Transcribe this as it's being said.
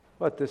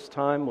At this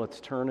time, let's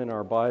turn in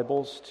our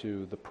Bibles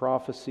to the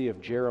prophecy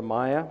of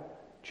Jeremiah,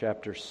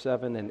 chapters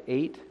 7 and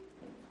 8.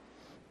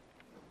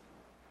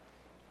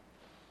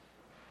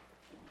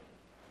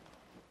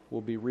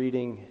 We'll be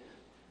reading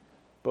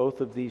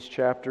both of these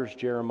chapters,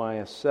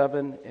 Jeremiah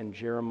 7 and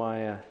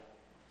Jeremiah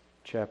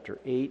chapter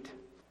 8.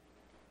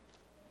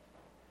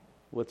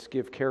 Let's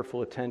give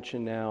careful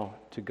attention now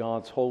to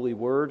God's holy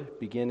word,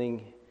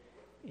 beginning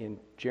in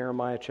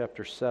Jeremiah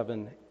chapter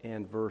 7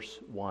 and verse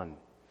 1.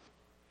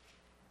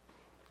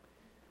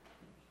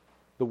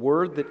 The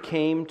word that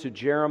came to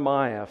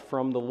Jeremiah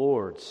from the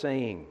Lord,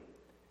 saying,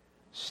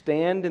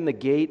 "Stand in the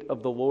gate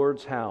of the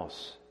Lord's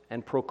house,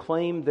 and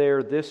proclaim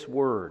there this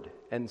word,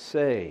 and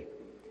say,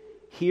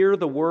 Hear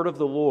the word of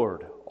the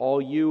Lord,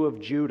 all you of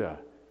Judah,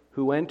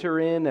 who enter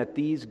in at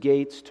these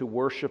gates to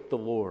worship the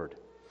Lord.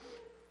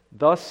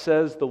 Thus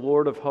says the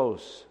Lord of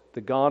hosts,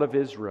 the God of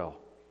Israel,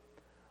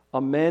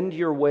 Amend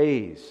your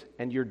ways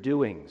and your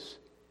doings,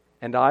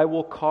 and I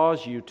will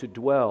cause you to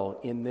dwell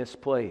in this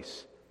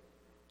place.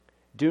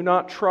 Do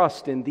not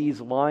trust in these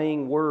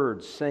lying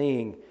words,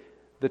 saying,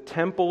 The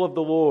temple of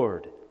the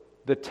Lord,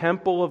 the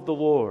temple of the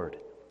Lord,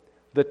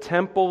 the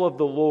temple of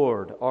the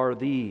Lord are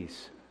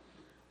these.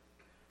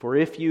 For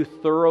if you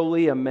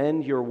thoroughly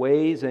amend your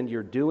ways and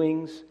your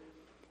doings,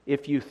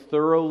 if you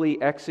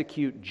thoroughly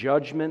execute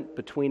judgment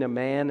between a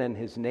man and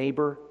his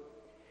neighbor,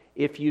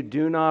 if you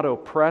do not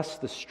oppress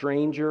the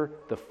stranger,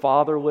 the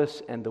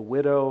fatherless, and the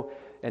widow,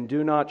 and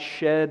do not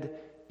shed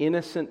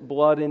innocent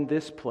blood in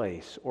this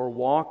place, or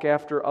walk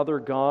after other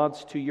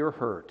gods to your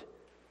hurt,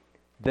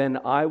 then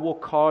I will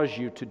cause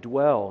you to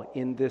dwell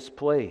in this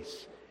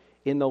place,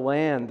 in the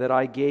land that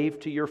I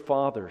gave to your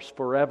fathers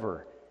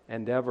forever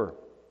and ever.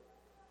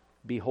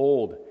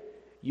 Behold,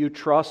 you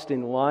trust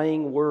in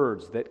lying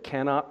words that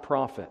cannot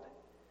profit.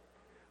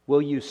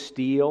 Will you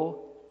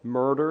steal,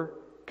 murder,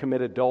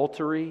 commit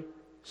adultery,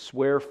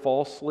 swear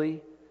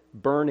falsely,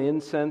 burn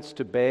incense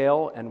to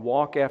Baal, and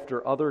walk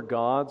after other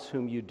gods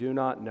whom you do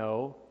not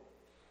know,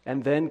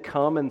 and then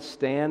come and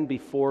stand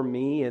before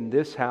me in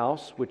this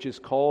house, which is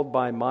called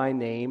by my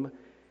name,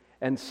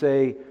 and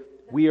say,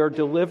 We are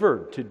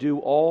delivered to do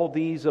all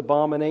these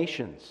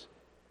abominations?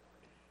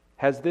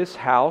 Has this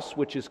house,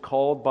 which is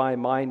called by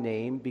my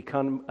name,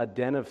 become a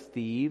den of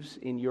thieves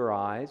in your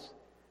eyes?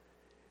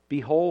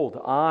 Behold,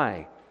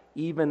 I,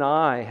 even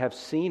I, have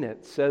seen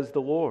it, says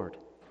the Lord.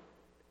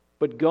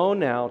 But go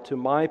now to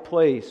my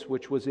place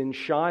which was in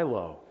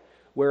Shiloh,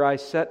 where I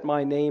set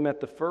my name at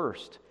the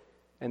first,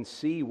 and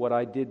see what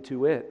I did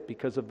to it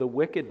because of the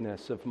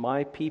wickedness of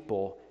my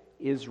people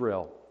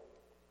Israel.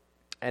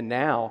 And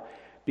now,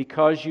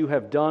 because you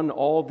have done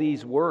all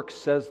these works,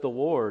 says the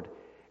Lord,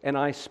 and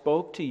I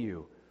spoke to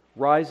you,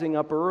 rising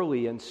up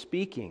early and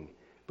speaking,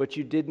 but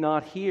you did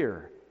not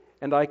hear,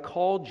 and I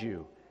called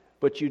you,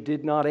 but you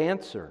did not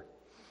answer.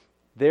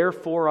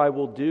 Therefore I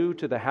will do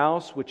to the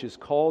house which is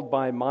called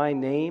by my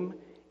name,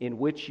 in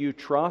which you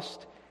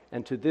trust,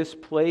 and to this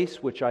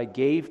place which I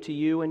gave to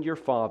you and your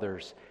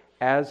fathers,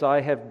 as I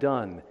have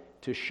done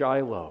to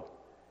Shiloh.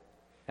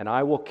 And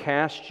I will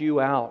cast you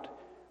out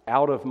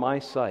of my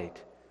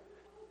sight,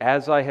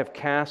 as I have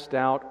cast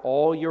out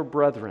all your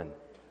brethren,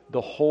 the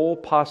whole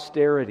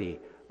posterity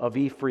of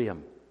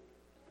Ephraim.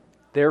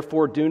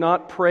 Therefore do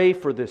not pray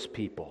for this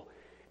people,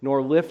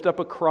 nor lift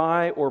up a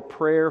cry or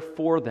prayer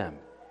for them,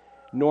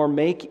 nor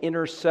make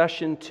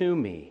intercession to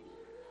me,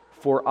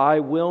 for I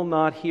will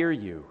not hear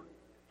you.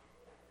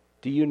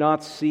 Do you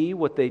not see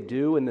what they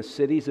do in the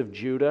cities of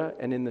Judah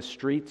and in the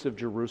streets of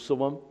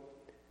Jerusalem?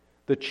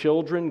 The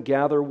children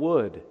gather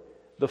wood,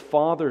 the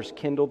fathers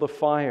kindle the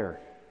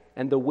fire,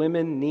 and the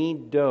women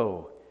knead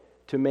dough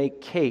to make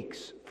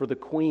cakes for the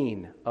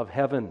Queen of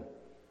heaven.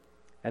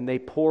 And they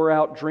pour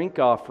out drink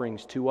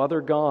offerings to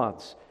other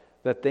gods,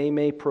 that they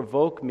may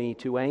provoke me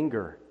to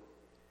anger.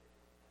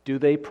 Do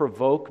they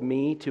provoke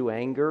me to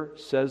anger,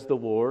 says the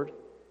Lord?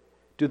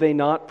 Do they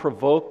not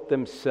provoke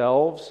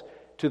themselves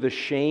to the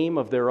shame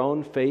of their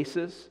own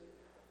faces?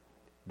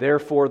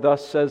 Therefore,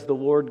 thus says the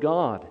Lord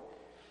God,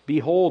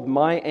 Behold,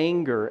 my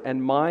anger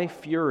and my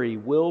fury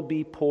will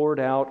be poured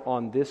out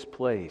on this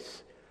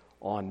place,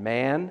 on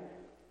man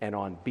and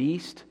on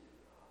beast,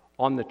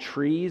 on the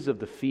trees of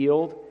the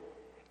field,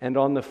 and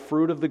on the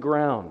fruit of the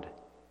ground,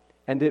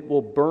 and it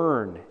will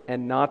burn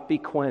and not be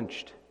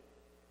quenched.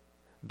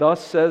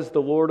 Thus says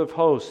the Lord of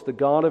hosts, the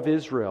God of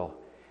Israel,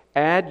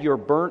 Add your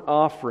burnt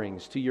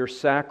offerings to your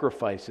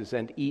sacrifices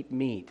and eat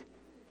meat.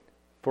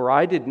 For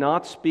I did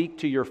not speak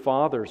to your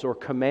fathers or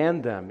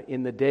command them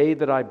in the day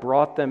that I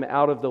brought them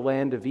out of the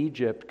land of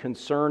Egypt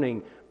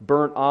concerning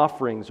burnt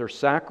offerings or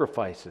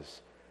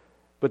sacrifices.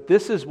 But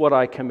this is what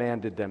I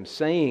commanded them,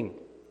 saying,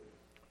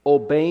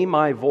 Obey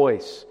my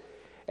voice,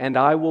 and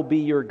I will be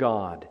your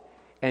God,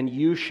 and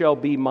you shall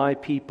be my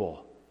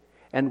people,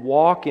 and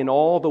walk in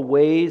all the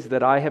ways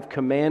that I have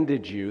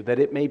commanded you, that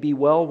it may be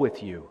well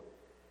with you.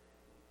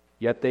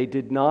 Yet they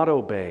did not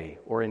obey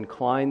or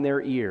incline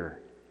their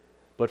ear,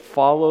 but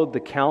followed the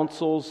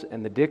counsels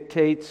and the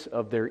dictates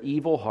of their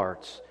evil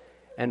hearts,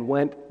 and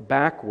went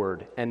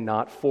backward and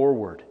not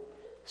forward,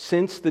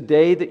 Since the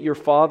day that your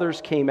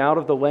fathers came out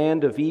of the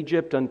land of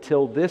Egypt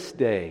until this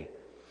day,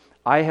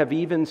 I have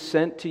even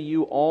sent to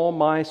you all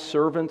my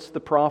servants the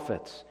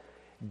prophets,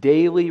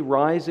 daily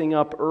rising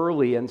up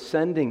early and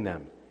sending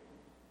them.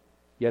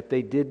 Yet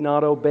they did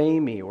not obey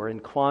me or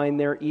incline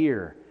their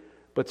ear,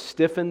 but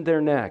stiffened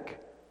their neck.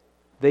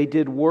 They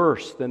did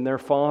worse than their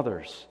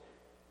fathers.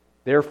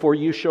 Therefore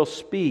you shall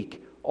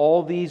speak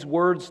all these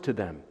words to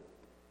them,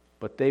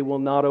 but they will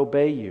not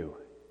obey you.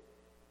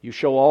 You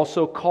shall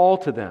also call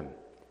to them,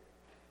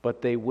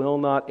 but they will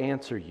not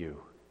answer you.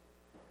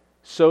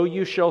 So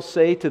you shall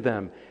say to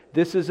them,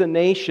 this is a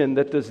nation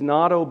that does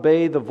not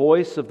obey the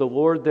voice of the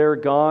Lord their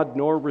God,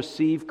 nor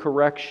receive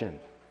correction.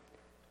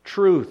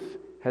 Truth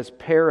has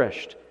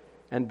perished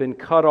and been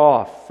cut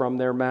off from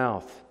their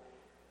mouth.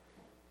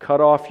 Cut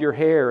off your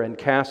hair and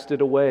cast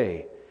it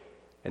away,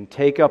 and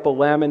take up a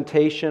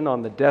lamentation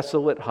on the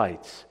desolate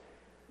heights.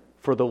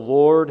 For the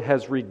Lord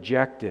has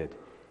rejected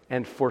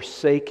and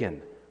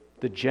forsaken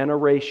the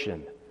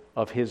generation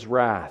of His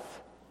wrath.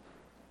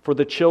 For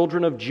the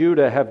children of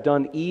Judah have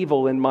done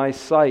evil in my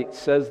sight,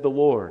 says the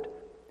Lord.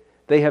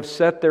 They have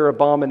set their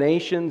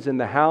abominations in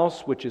the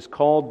house which is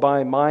called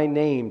by my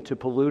name to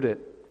pollute it.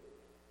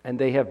 And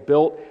they have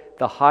built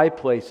the high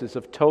places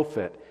of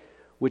Tophet,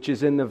 which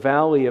is in the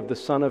valley of the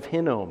son of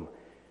Hinnom,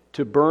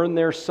 to burn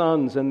their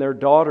sons and their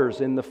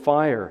daughters in the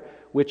fire,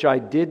 which I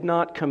did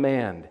not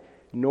command,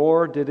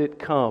 nor did it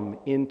come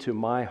into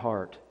my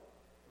heart.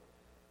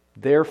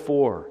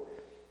 Therefore,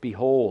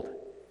 behold,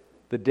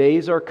 the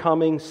days are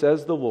coming,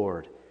 says the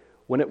Lord,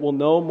 when it will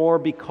no more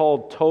be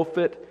called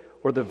Tophet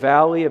or the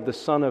valley of the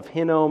son of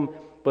Hinnom,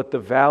 but the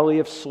valley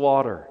of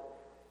slaughter.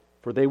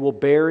 For they will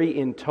bury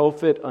in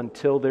Tophet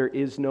until there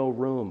is no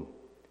room.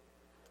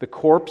 The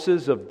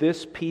corpses of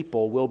this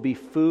people will be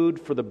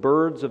food for the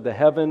birds of the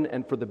heaven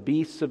and for the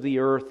beasts of the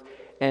earth,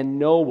 and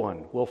no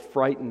one will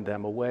frighten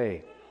them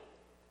away.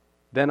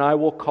 Then I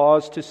will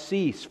cause to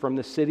cease from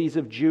the cities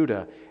of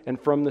Judah and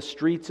from the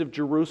streets of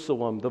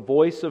Jerusalem the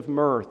voice of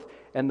mirth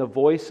and the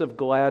voice of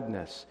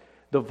gladness,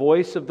 the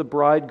voice of the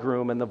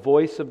bridegroom and the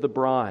voice of the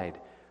bride,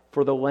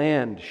 for the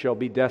land shall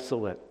be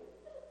desolate.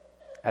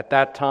 At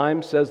that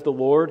time, says the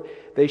Lord,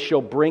 they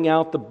shall bring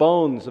out the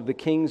bones of the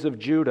kings of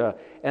Judah,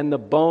 and the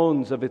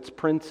bones of its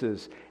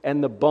princes,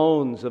 and the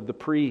bones of the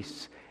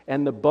priests,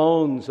 and the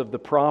bones of the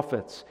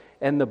prophets,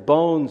 and the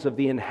bones of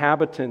the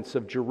inhabitants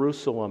of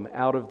Jerusalem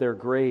out of their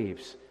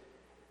graves.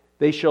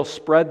 They shall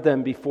spread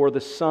them before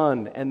the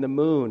sun and the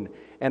moon,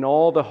 and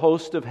all the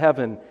host of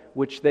heaven,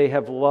 which they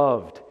have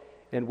loved,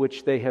 and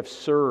which they have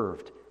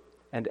served,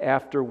 and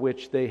after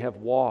which they have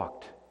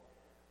walked,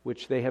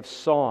 which they have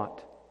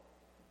sought,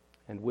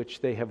 and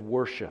which they have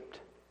worshipped.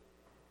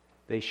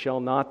 They shall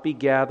not be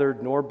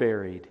gathered nor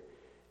buried.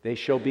 They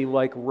shall be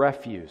like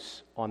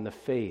refuse on the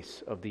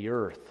face of the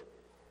earth.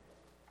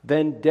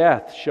 Then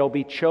death shall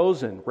be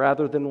chosen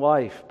rather than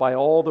life by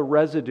all the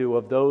residue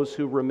of those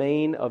who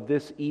remain of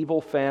this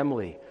evil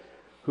family,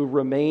 who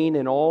remain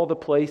in all the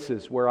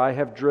places where I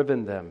have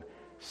driven them,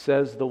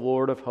 says the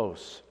Lord of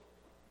hosts.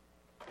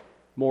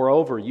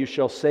 Moreover, you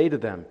shall say to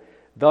them,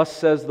 thus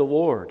says the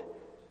Lord,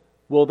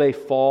 will they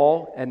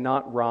fall and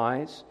not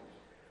rise?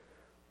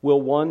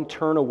 Will one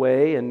turn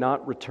away and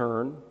not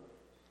return?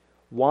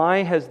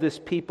 Why has this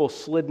people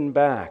slidden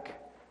back,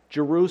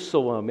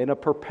 Jerusalem in a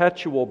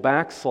perpetual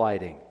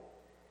backsliding?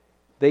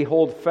 They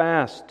hold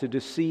fast to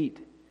deceit.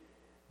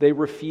 They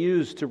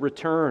refuse to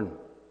return.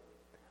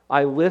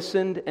 I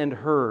listened and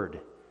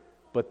heard,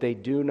 but they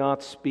do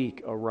not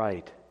speak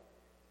aright.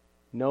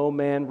 No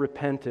man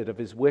repented of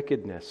his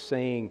wickedness,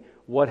 saying,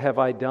 what have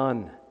I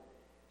done?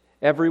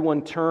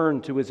 Everyone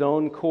turned to his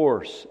own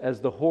course as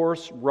the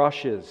horse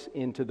rushes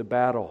into the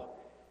battle.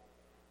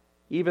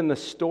 Even the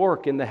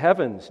stork in the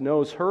heavens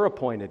knows her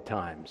appointed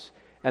times,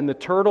 and the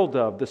turtle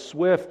dove, the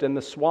swift, and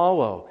the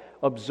swallow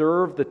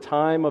observe the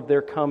time of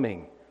their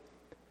coming.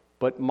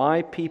 But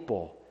my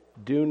people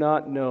do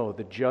not know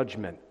the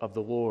judgment of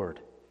the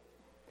Lord.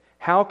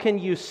 How can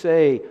you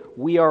say,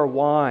 we are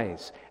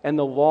wise, and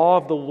the law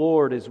of the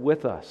Lord is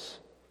with us?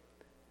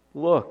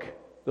 Look,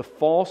 the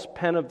false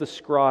pen of the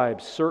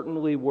scribes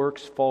certainly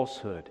works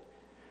falsehood.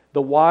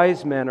 The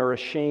wise men are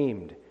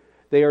ashamed.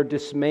 They are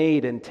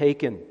dismayed and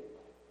taken.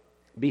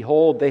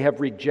 Behold, they have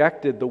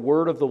rejected the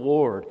word of the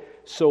Lord.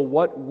 So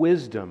what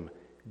wisdom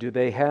do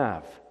they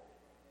have?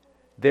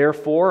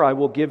 Therefore, I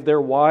will give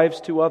their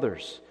wives to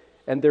others,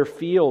 and their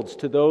fields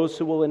to those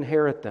who will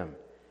inherit them.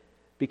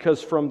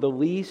 Because from the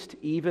least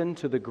even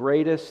to the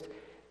greatest,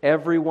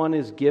 everyone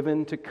is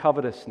given to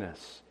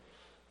covetousness.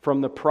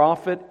 From the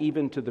prophet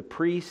even to the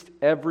priest,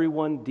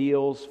 everyone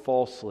deals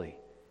falsely.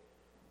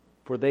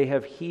 For they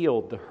have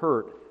healed the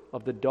hurt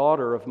of the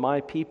daughter of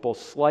my people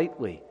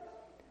slightly,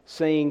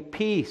 saying,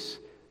 peace,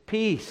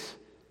 peace,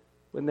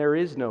 when there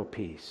is no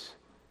peace.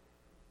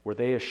 Were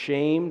they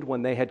ashamed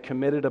when they had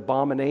committed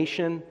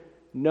abomination?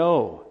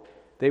 No,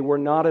 they were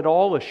not at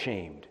all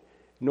ashamed,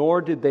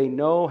 nor did they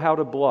know how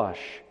to blush.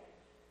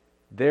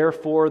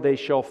 Therefore they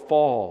shall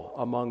fall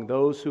among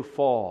those who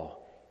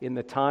fall in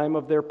the time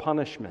of their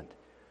punishment.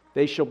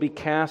 They shall be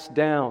cast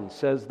down,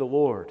 says the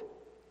Lord.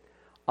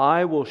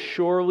 I will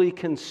surely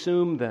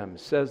consume them,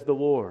 says the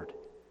Lord.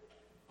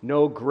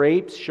 No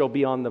grapes shall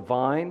be on the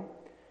vine,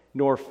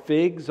 nor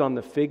figs on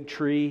the fig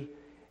tree,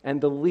 and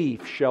the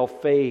leaf shall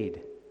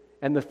fade,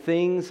 and the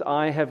things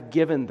I have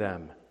given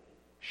them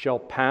shall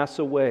pass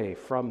away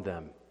from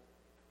them.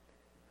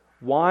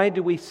 Why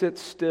do we sit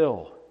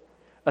still?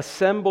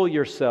 Assemble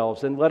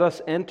yourselves, and let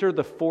us enter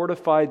the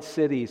fortified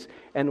cities,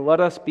 and let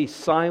us be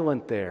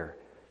silent there.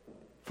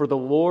 For the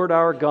Lord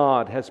our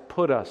God has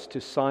put us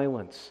to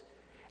silence,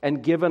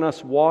 and given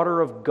us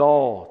water of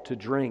gall to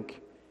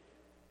drink,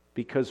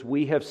 because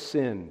we have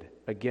sinned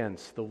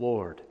against the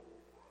Lord.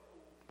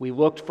 We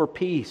looked for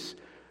peace,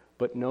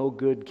 but no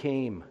good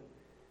came,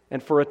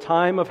 and for a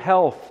time of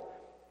health,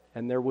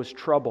 and there was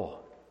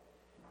trouble.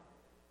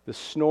 The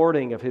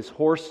snorting of his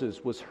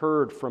horses was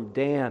heard from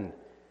Dan.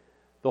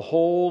 The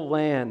whole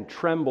land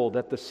trembled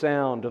at the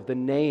sound of the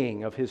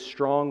neighing of his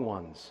strong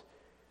ones.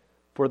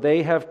 For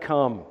they have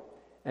come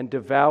and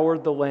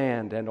devoured the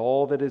land and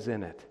all that is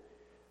in it,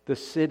 the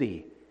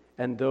city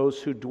and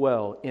those who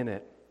dwell in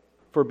it.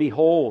 For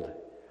behold,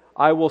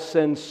 I will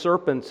send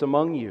serpents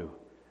among you,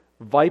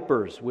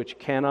 vipers which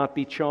cannot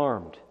be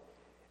charmed,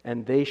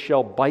 and they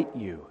shall bite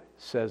you,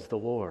 says the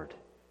Lord.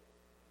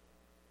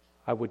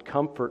 I would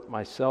comfort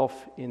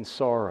myself in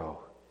sorrow.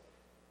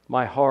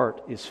 My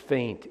heart is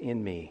faint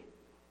in me.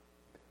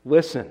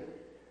 Listen,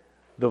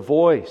 the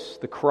voice,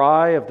 the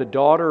cry of the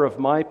daughter of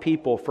my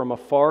people from a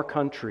far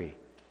country.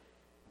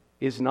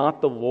 Is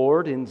not the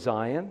Lord in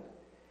Zion?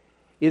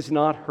 Is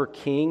not her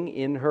king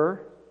in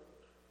her?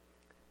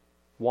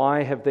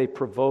 Why have they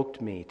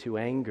provoked me to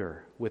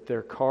anger with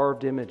their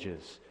carved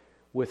images,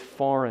 with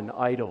foreign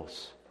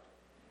idols?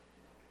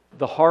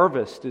 The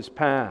harvest is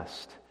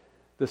past,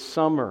 the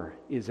summer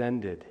is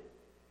ended,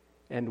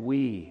 and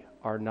we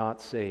are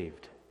not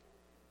saved.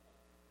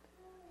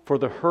 For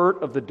the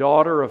hurt of the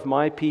daughter of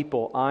my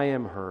people, I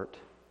am hurt.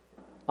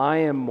 I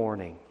am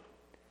mourning.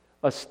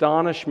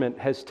 Astonishment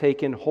has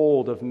taken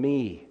hold of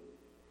me.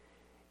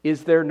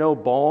 Is there no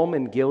balm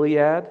in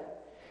Gilead?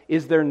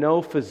 Is there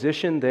no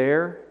physician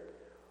there?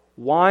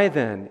 Why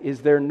then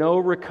is there no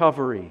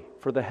recovery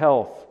for the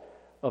health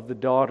of the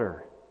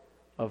daughter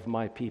of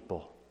my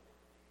people?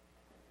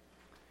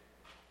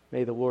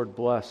 May the Lord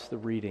bless the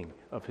reading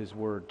of His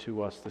word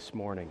to us this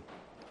morning.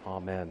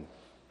 Amen.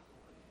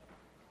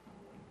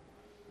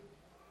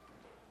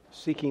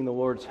 Seeking the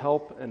Lord's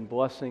help and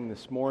blessing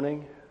this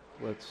morning,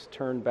 let's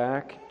turn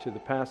back to the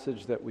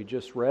passage that we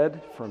just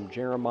read from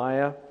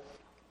Jeremiah,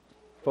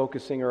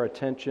 focusing our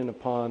attention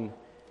upon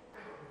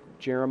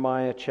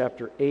Jeremiah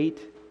chapter 8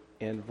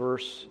 and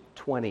verse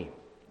 20.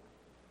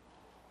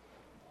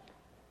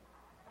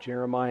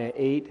 Jeremiah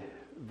 8,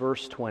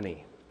 verse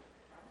 20.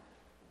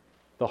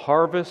 The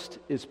harvest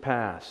is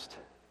past,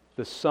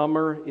 the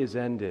summer is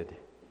ended,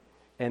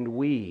 and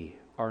we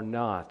are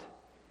not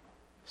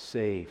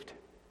saved.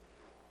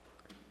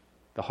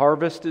 The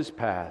harvest is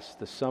past,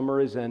 the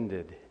summer is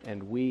ended,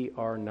 and we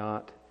are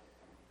not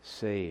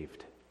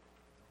saved.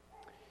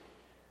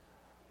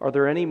 Are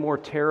there any more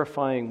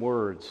terrifying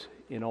words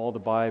in all the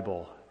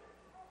Bible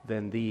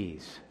than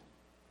these?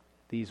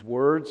 These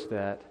words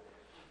that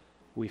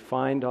we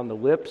find on the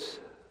lips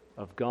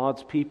of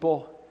God's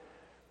people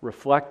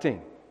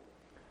reflecting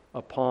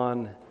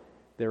upon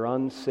their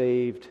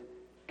unsaved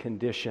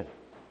condition.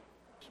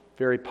 It's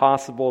very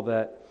possible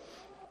that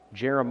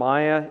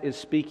Jeremiah is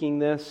speaking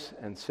this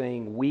and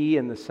saying we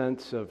in the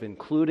sense of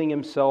including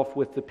himself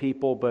with the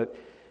people, but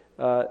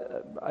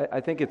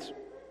I think it's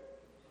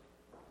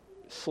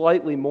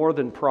slightly more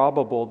than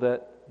probable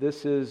that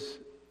this is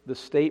the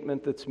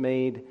statement that's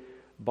made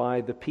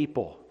by the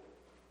people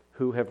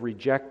who have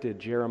rejected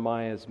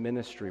Jeremiah's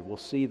ministry. We'll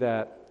see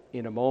that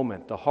in a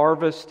moment. The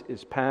harvest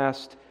is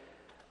past,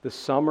 the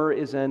summer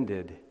is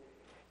ended,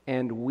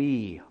 and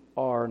we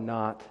are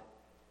not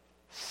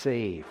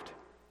saved.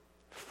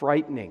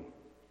 Frightening,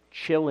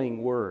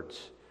 chilling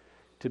words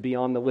to be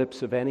on the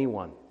lips of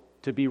anyone,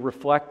 to be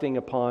reflecting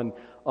upon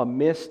a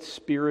missed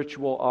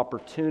spiritual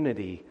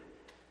opportunity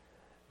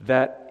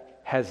that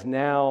has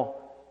now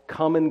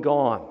come and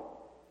gone,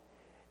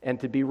 and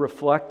to be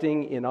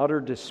reflecting in utter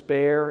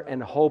despair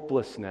and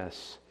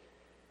hopelessness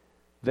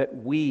that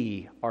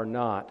we are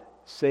not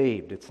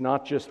saved. It's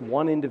not just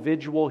one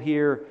individual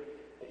here,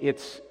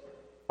 it's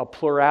a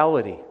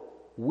plurality.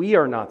 We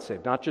are not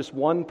saved. Not just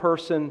one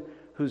person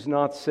who's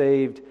not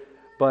saved,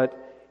 but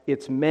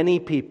it's many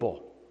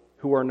people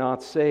who are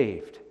not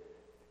saved.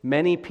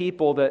 Many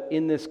people that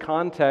in this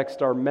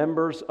context are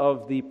members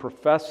of the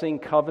professing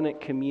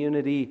covenant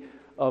community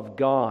of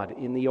God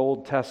in the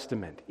Old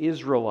Testament,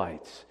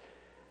 Israelites,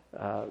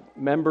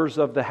 members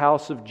of the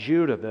house of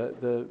Judah,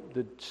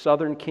 the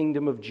southern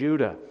kingdom of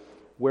Judah,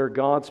 where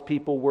God's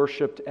people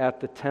worshiped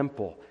at the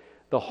temple.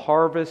 The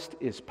harvest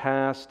is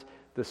past,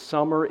 the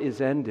summer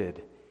is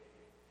ended,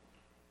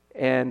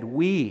 and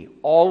we,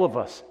 all of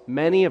us,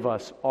 many of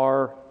us,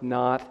 are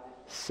not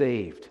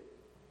saved.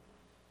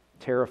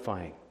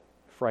 Terrifying,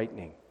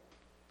 frightening.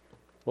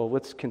 Well,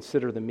 let's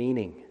consider the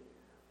meaning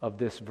of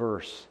this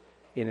verse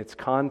in its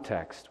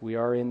context. We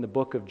are in the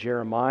book of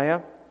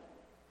Jeremiah,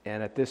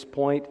 and at this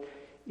point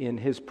in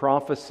his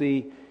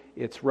prophecy,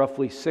 it's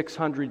roughly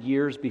 600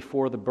 years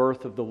before the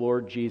birth of the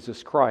Lord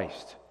Jesus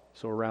Christ.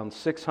 So around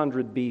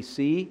 600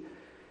 BC,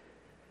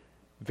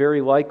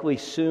 very likely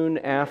soon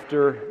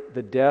after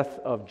the death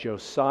of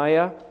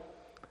Josiah,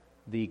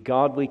 the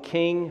godly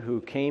king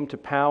who came to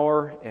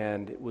power,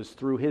 and it was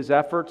through his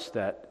efforts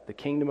that the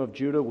kingdom of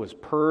Judah was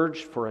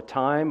purged for a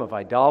time of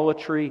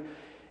idolatry,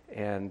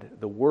 and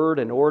the word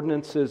and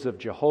ordinances of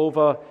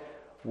Jehovah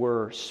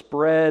were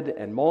spread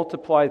and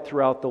multiplied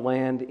throughout the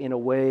land in a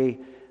way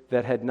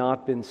that had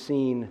not been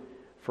seen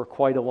for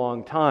quite a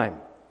long time.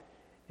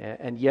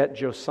 And yet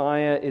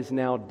Josiah is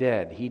now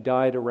dead. He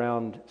died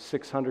around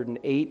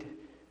 608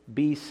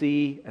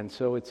 BC, and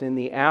so it's in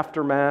the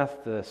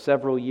aftermath, the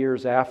several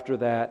years after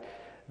that,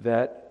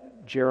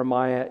 that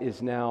Jeremiah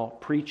is now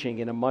preaching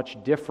in a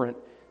much different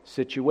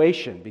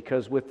situation,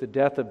 because with the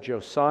death of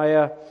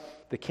Josiah,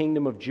 the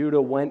kingdom of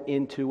Judah went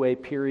into a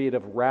period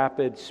of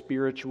rapid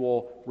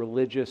spiritual,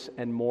 religious,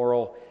 and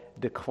moral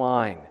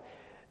decline.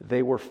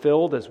 They were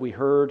filled, as we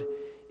heard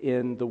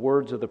in the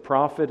words of the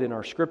prophet in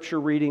our scripture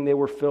reading, they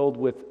were filled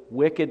with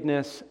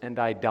wickedness and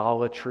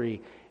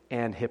idolatry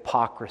and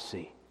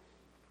hypocrisy.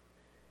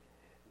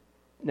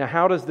 Now,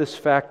 how does this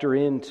factor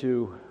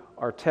into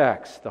our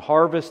text? The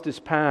harvest is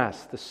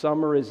past, the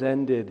summer is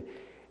ended,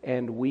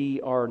 and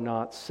we are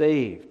not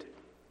saved.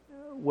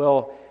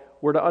 Well,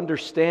 we're to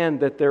understand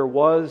that there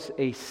was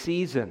a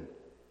season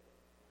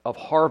of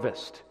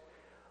harvest,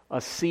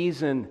 a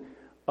season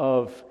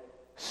of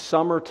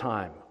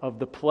summertime, of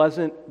the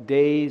pleasant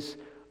days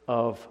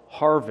of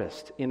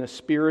harvest in a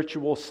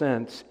spiritual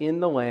sense in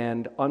the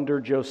land under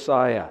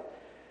Josiah.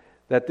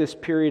 That this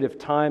period of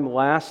time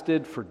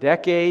lasted for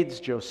decades.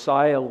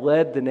 Josiah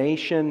led the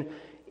nation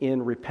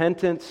in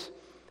repentance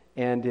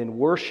and in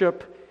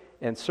worship,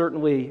 and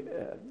certainly,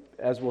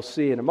 as we'll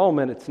see in a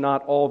moment, it's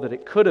not all that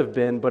it could have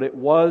been, but it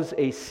was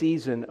a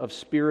season of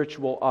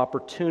spiritual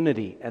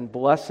opportunity and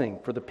blessing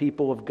for the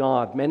people of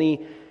God.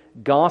 Many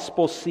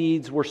gospel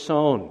seeds were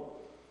sown.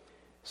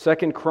 2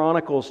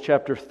 Chronicles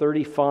chapter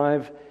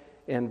 35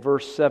 and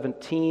verse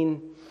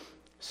 17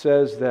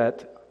 says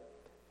that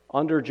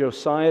under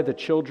Josiah, the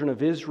children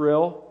of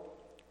Israel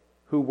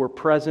who were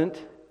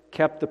present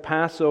kept the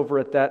Passover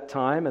at that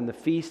time and the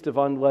Feast of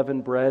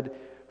Unleavened Bread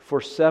for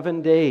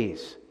 7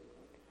 days.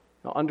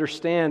 Now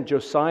understand,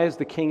 Josiah is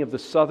the king of the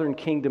southern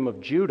kingdom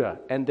of Judah,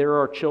 and there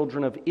are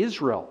children of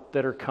Israel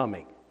that are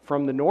coming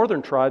from the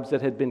northern tribes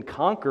that had been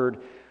conquered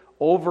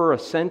over a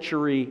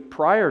century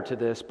prior to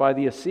this by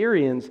the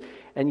Assyrians,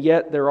 and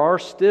yet there are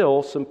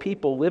still some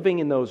people living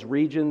in those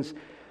regions,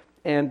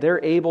 and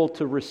they're able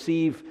to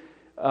receive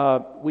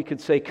we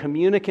could say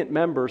communicant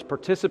members,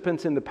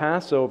 participants in the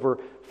Passover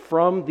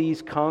from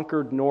these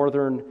conquered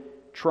northern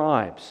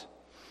tribes.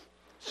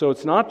 So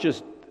it's not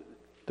just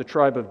the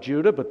tribe of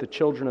Judah, but the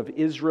children of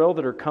Israel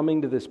that are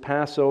coming to this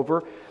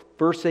Passover.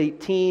 Verse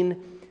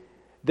 18,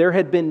 there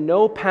had been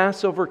no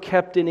Passover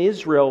kept in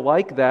Israel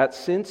like that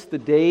since the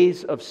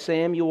days of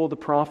Samuel the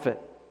prophet.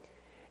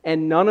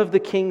 And none of the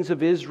kings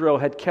of Israel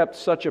had kept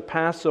such a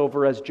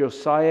Passover as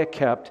Josiah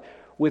kept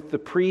with the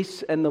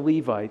priests and the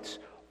Levites,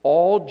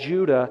 all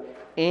Judah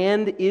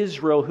and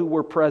Israel who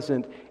were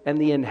present, and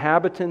the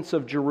inhabitants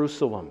of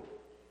Jerusalem.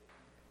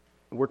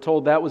 We're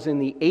told that was in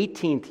the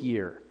 18th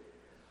year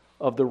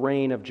of the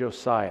reign of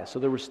Josiah. So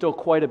there was still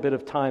quite a bit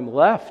of time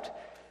left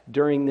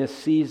during this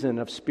season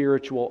of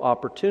spiritual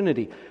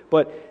opportunity.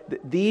 But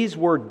these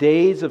were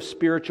days of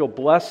spiritual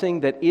blessing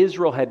that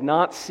Israel had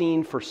not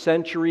seen for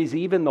centuries,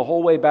 even the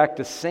whole way back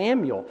to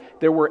Samuel.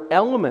 There were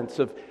elements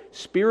of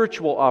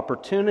spiritual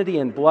opportunity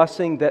and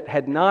blessing that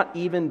had not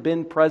even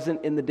been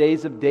present in the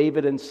days of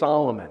David and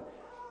Solomon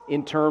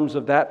in terms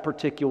of that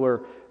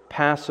particular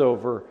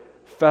Passover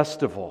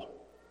festival.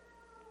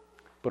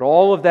 But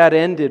all of that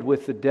ended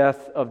with the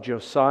death of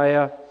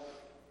Josiah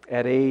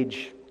at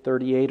age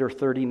 38 or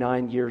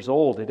 39 years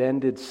old. It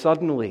ended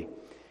suddenly.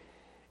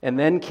 And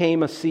then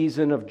came a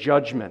season of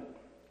judgment,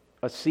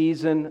 a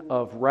season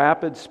of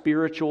rapid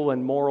spiritual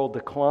and moral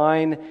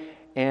decline,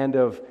 and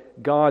of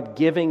God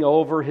giving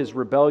over His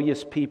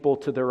rebellious people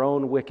to their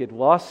own wicked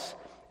lusts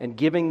and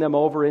giving them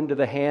over into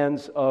the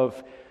hands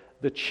of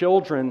the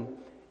children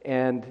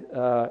and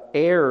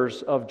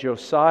heirs of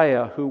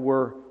Josiah who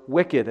were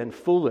wicked and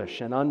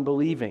foolish and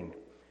unbelieving.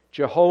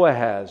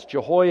 Jehoahaz,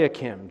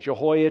 Jehoiakim,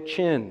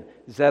 Jehoiachin,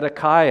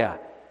 Zedekiah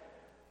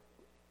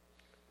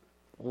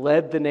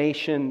led the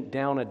nation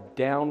down a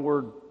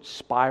downward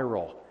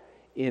spiral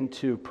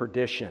into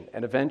perdition.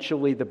 And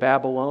eventually the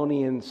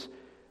Babylonians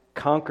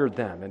conquered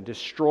them and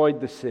destroyed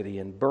the city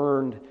and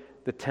burned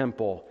the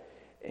temple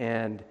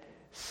and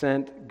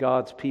sent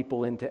God's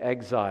people into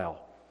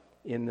exile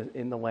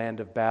in the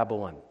land of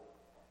Babylon.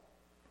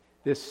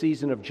 This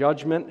season of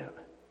judgment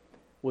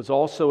was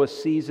also a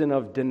season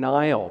of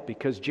denial,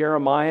 because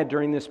Jeremiah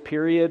during this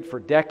period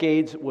for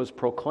decades was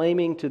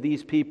proclaiming to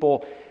these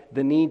people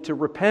the need to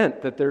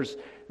repent, that there's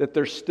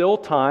still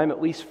time,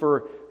 at least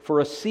for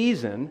a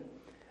season,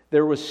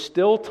 there was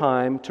still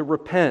time to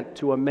repent,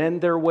 to amend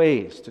their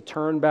ways, to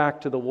turn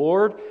back to the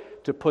Lord,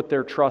 to put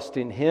their trust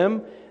in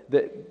Him.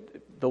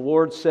 The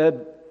Lord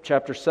said,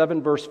 chapter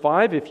 7, verse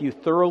 5, if you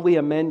thoroughly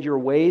amend your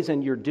ways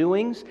and your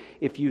doings,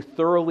 if you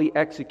thoroughly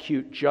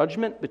execute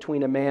judgment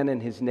between a man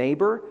and his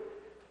neighbor,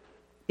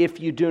 if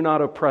you do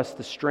not oppress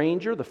the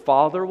stranger, the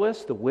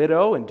fatherless, the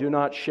widow, and do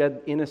not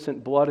shed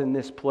innocent blood in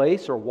this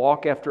place or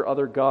walk after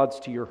other gods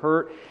to your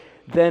hurt,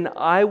 then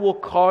I will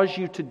cause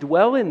you to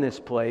dwell in this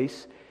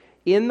place,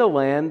 in the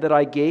land that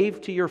I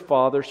gave to your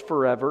fathers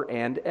forever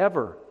and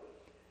ever.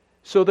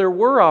 So there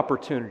were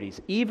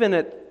opportunities, even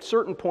at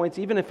certain points,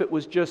 even if it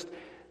was just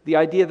the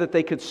idea that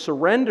they could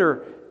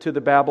surrender to the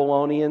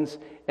Babylonians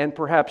and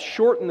perhaps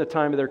shorten the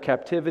time of their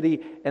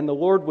captivity, and the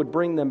Lord would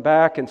bring them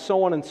back, and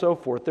so on and so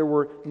forth. There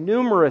were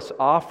numerous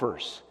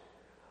offers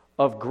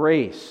of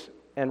grace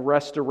and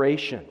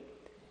restoration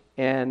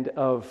and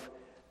of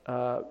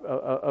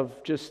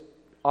just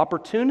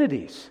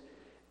opportunities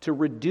to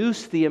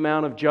reduce the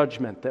amount of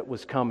judgment that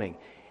was coming.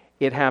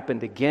 It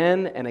happened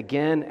again and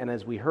again, and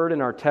as we heard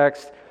in our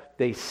text,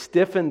 they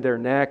stiffened their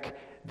neck.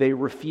 They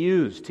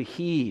refused to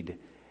heed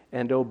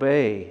and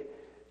obey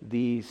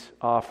these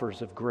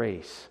offers of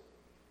grace.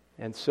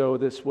 And so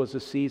this was a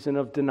season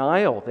of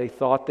denial. They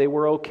thought they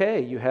were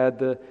okay. You had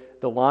the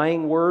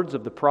lying words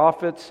of the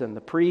prophets and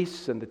the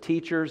priests and the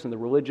teachers and the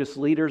religious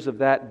leaders of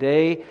that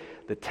day.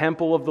 The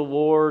temple of the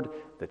Lord,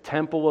 the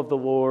temple of the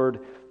Lord,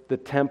 the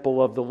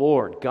temple of the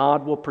Lord.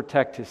 God will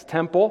protect His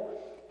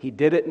temple. He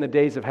did it in the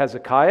days of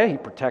Hezekiah. He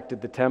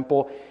protected the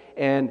temple,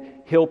 and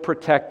He'll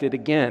protect it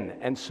again.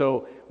 And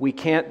so we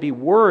can't be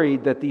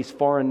worried that these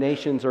foreign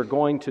nations are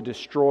going to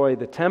destroy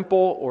the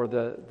temple or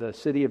the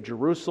city of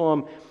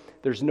Jerusalem.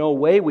 There's no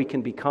way we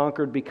can be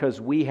conquered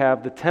because we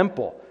have the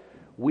temple.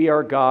 We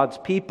are God's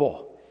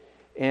people,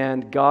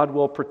 and God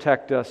will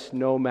protect us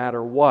no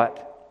matter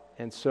what.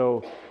 And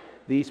so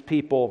these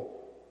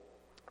people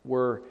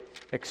were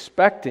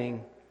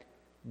expecting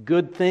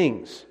good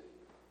things.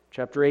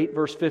 Chapter 8,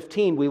 verse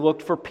 15, we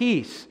looked for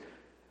peace,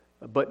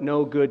 but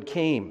no good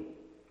came.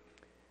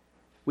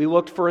 We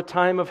looked for a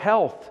time of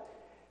health,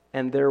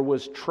 and there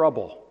was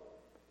trouble.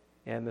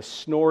 And the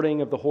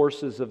snorting of the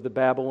horses of the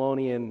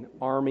Babylonian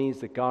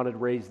armies that God had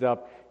raised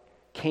up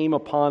came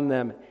upon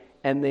them,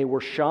 and they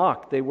were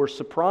shocked. They were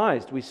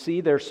surprised. We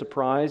see their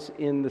surprise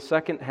in the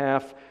second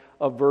half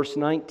of verse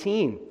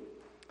 19,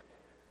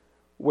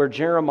 where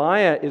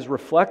Jeremiah is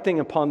reflecting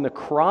upon the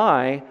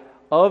cry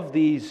of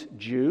these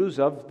Jews,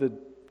 of the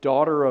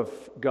daughter of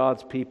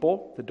God's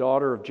people, the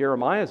daughter of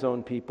Jeremiah's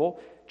own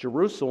people,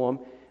 Jerusalem.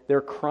 They're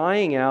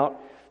crying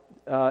out,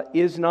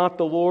 is not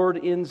the Lord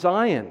in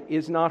Zion?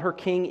 Is not her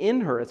king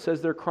in her? It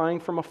says they're crying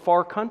from a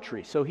far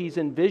country. So he's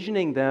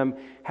envisioning them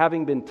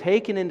having been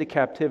taken into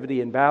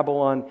captivity in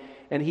Babylon,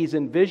 and he's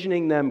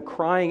envisioning them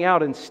crying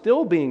out and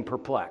still being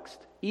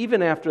perplexed.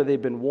 Even after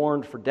they've been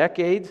warned for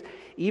decades,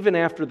 even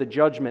after the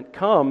judgment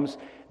comes,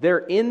 they're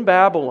in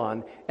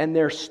Babylon and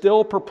they're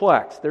still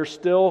perplexed. They're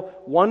still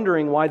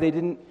wondering why they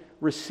didn't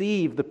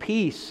receive the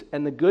peace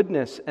and the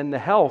goodness and the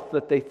health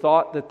that they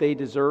thought that they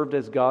deserved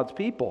as God's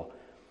people.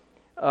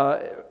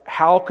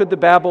 How could the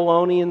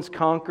Babylonians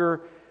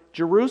conquer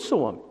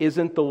Jerusalem?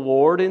 Isn't the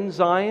Lord in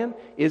Zion?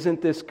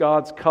 Isn't this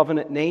God's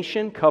covenant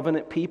nation,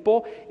 covenant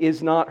people?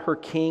 Is not her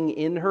king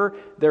in her?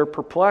 They're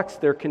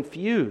perplexed, they're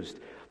confused.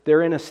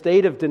 They're in a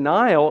state of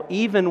denial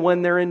even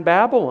when they're in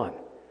Babylon.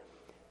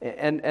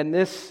 And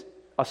this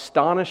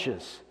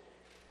astonishes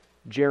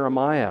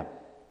Jeremiah.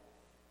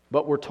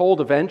 But we're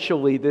told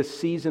eventually this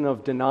season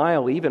of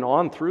denial, even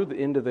on through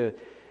into the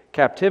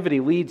captivity,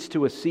 leads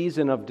to a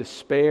season of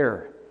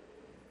despair.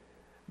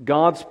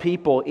 God's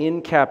people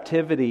in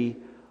captivity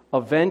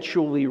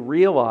eventually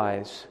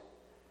realize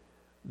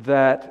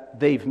that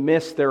they've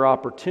missed their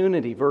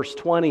opportunity. Verse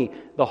 20,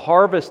 the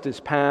harvest is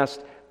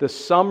past, the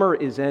summer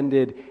is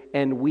ended,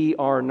 and we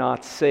are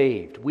not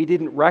saved. We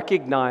didn't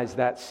recognize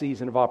that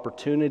season of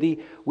opportunity.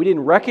 We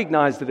didn't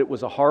recognize that it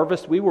was a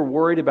harvest. We were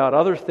worried about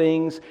other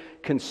things,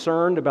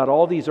 concerned about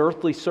all these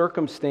earthly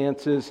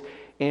circumstances,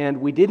 and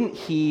we didn't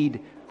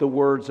heed the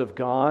words of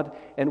God,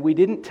 and we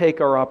didn't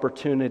take our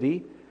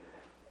opportunity.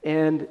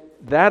 And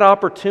that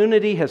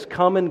opportunity has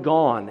come and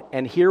gone,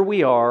 and here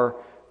we are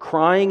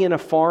crying in a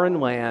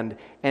foreign land,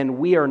 and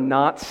we are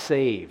not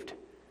saved.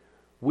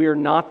 We are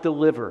not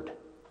delivered.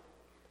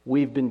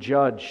 We've been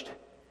judged.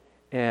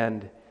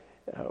 And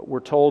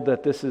we're told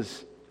that this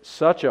is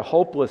such a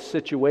hopeless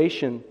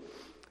situation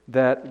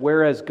that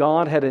whereas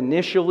God had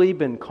initially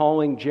been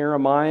calling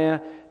Jeremiah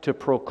to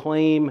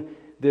proclaim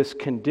this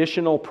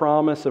conditional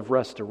promise of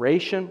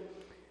restoration,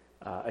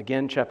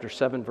 again, chapter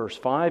 7, verse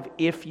 5,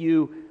 if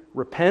you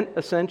repent,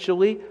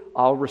 essentially,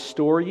 I'll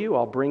restore you,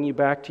 I'll bring you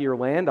back to your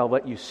land, I'll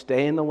let you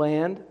stay in the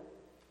land.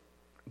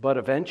 But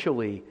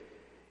eventually,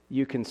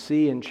 you can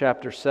see in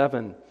chapter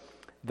 7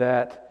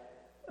 that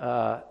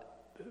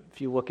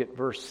if you look at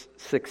verse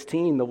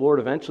 16, the Lord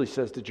eventually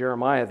says to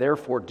Jeremiah,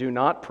 therefore do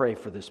not pray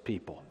for this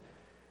people,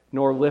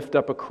 nor lift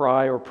up a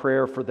cry or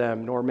prayer for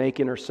them, nor make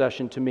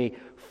intercession to me,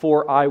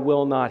 for I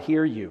will not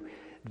hear you.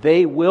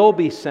 They will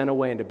be sent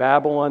away into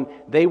Babylon.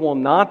 They will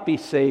not be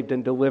saved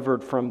and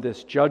delivered from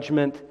this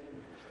judgment.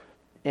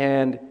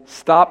 And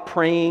stop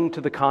praying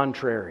to the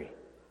contrary.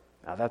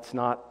 Now, that's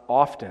not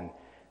often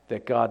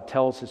that God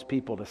tells His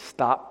people to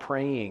stop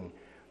praying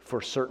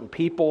for certain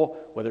people,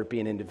 whether it be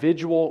an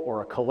individual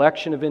or a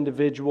collection of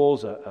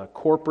individuals, a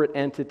corporate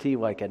entity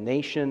like a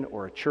nation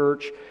or a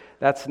church.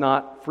 That's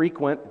not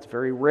frequent. It's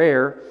very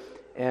rare.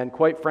 And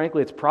quite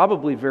frankly, it's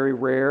probably very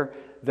rare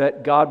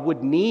that God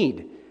would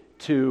need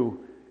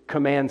to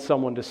command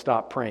someone to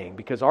stop praying,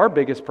 because our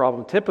biggest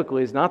problem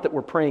typically is not that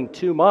we're praying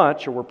too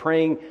much or we're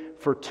praying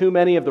for too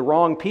many of the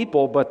wrong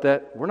people, but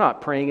that we're not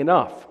praying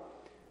enough.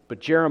 But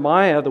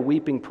Jeremiah, the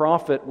weeping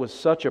prophet, was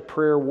such a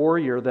prayer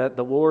warrior that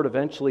the Lord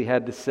eventually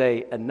had to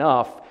say,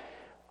 enough,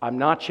 I'm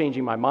not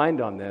changing my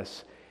mind on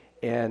this,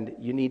 and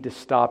you need to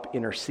stop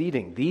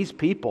interceding. These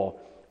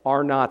people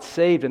are not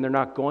saved, and they're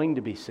not going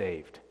to be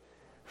saved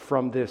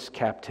from this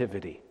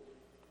captivity.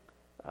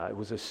 It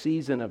was a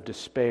season of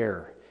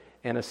despair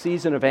and a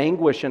season of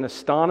anguish and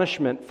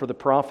astonishment for the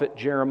prophet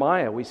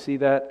Jeremiah. We see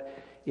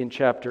that in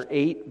chapter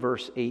 8,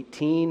 verse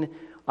 18.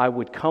 I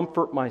would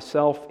comfort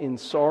myself in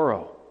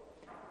sorrow.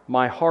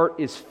 My heart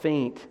is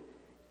faint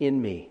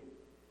in me.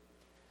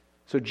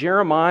 So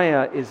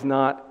Jeremiah is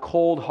not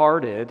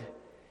cold-hearted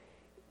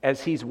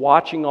as he's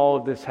watching all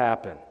of this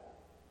happen.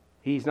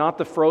 He's not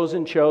the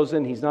frozen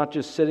chosen. He's not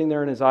just sitting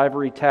there in his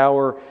ivory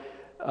tower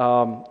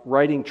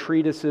writing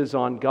treatises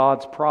on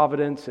God's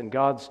providence and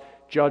God's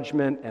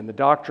judgment and the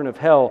doctrine of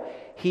hell.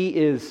 He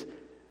is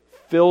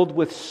filled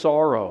with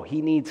sorrow.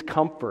 He needs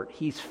comfort.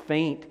 He's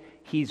faint.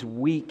 He's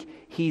weak.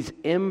 He's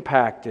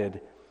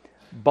impacted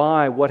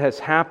by what has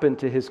happened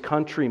to his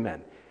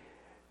countrymen.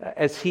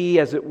 As he,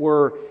 as it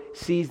were,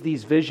 sees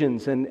these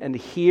visions and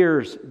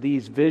hears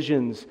these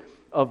visions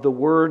of the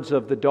words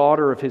of the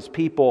daughter of his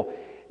people,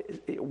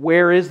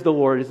 where is the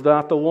Lord? Is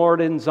not the Lord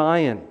in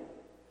Zion?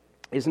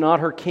 Is not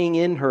her king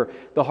in her?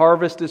 The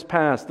harvest is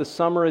past. The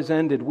summer is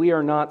ended. We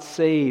are not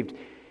saved.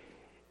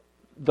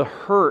 The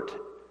hurt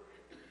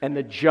and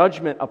the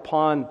judgment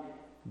upon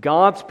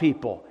God's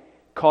people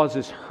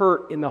causes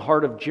hurt in the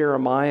heart of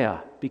Jeremiah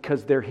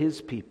because they're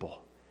his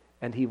people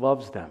and he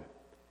loves them.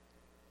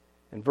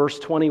 In verse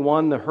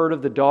 21, the hurt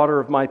of the daughter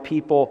of my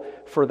people,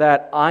 for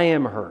that I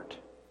am hurt.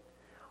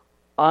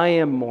 I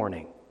am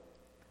mourning.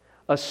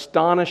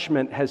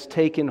 Astonishment has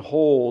taken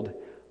hold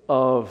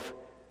of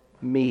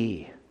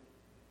me.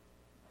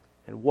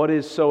 And what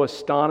is so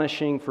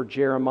astonishing for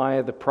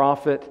Jeremiah the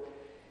prophet?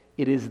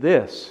 It is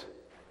this,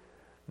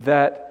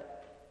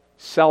 that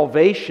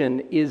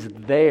salvation is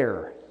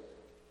there.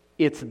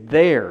 It's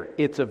there.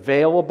 It's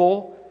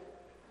available.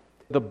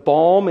 The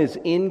balm is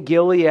in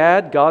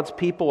Gilead. God's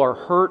people are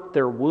hurt.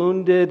 They're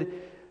wounded.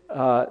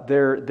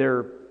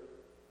 They're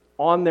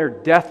on their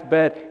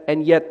deathbed,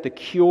 and yet the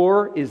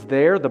cure is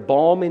there. The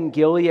balm in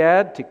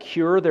Gilead to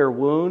cure their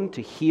wound,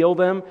 to heal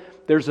them.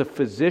 There's a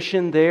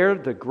physician there,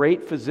 the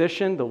great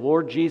physician, the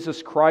Lord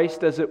Jesus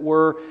Christ, as it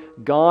were.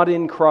 God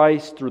in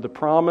Christ, through the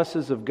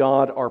promises of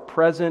God, are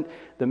present.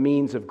 The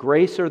means of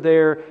grace are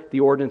there. The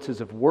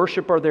ordinances of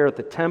worship are there at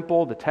the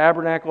temple, the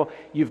tabernacle.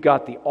 You've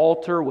got the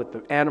altar with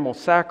the animal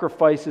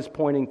sacrifices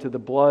pointing to the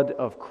blood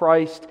of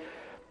Christ.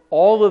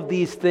 All of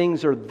these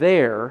things are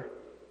there.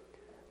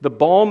 The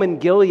balm in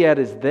Gilead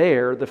is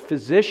there. The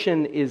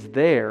physician is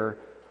there.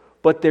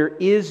 But there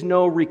is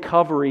no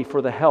recovery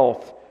for the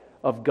health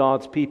of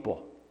God's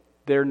people.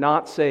 They're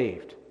not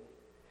saved.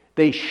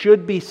 They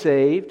should be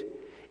saved.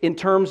 In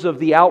terms of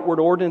the outward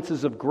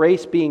ordinances of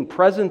grace being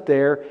present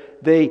there,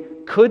 they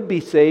could be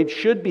saved,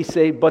 should be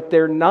saved, but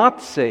they're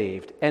not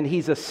saved. And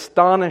he's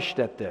astonished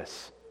at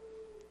this.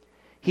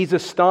 He's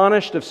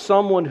astonished of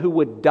someone who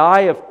would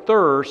die of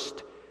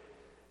thirst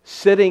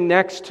sitting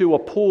next to a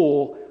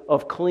pool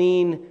of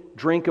clean,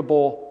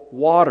 drinkable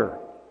water.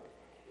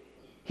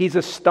 He's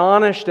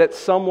astonished at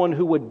someone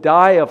who would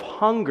die of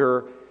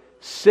hunger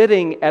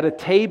sitting at a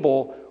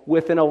table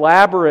with an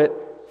elaborate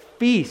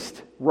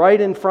feast right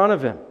in front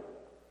of him.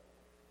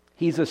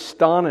 He's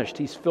astonished.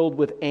 He's filled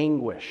with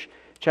anguish.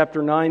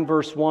 Chapter 9,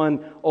 verse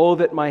 1, "Oh,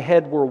 that my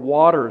head were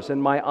waters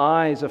and my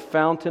eyes a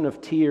fountain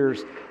of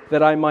tears,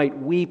 that I might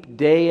weep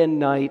day and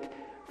night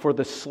for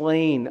the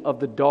slain of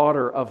the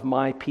daughter of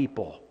my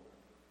people."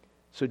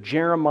 So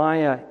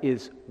Jeremiah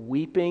is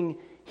weeping.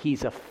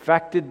 He's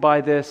affected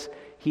by this.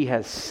 He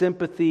has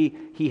sympathy.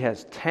 He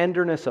has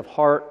tenderness of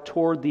heart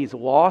toward these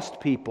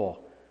lost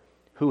people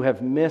who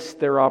have missed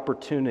their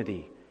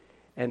opportunity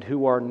and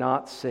who are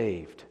not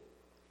saved.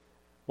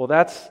 Well,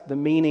 that's the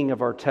meaning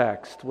of our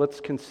text. Let's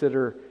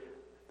consider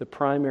the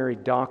primary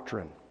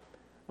doctrine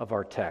of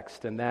our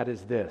text, and that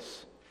is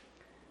this: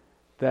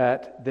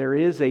 that there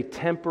is a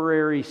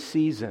temporary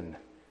season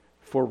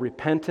for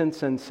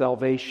repentance and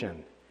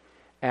salvation,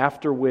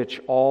 after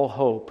which all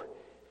hope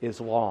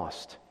is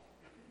lost.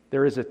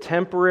 There is a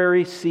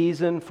temporary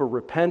season for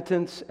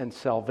repentance and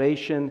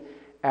salvation,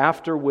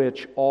 after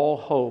which all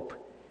hope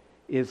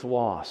is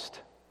lost.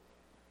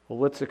 Well,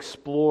 let's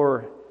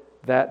explore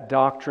that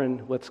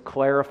doctrine. Let's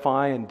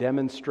clarify and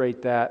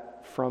demonstrate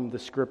that from the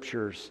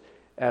Scriptures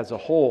as a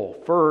whole.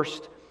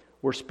 First,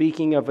 we're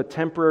speaking of a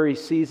temporary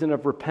season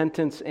of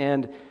repentance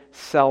and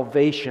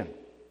salvation.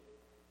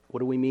 What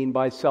do we mean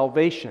by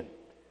salvation?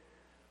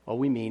 Well,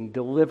 we mean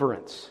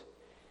deliverance.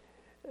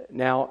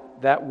 Now,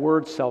 that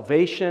word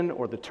salvation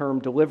or the term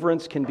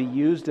deliverance can be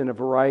used in a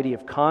variety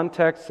of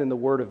contexts in the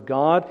Word of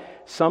God.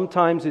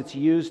 Sometimes it's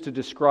used to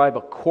describe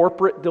a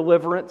corporate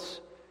deliverance,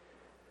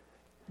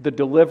 the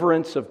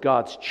deliverance of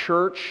God's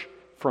church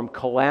from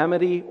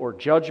calamity or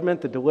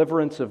judgment, the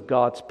deliverance of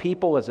God's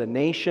people as a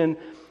nation.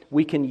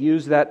 We can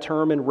use that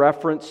term in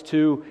reference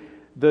to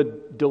the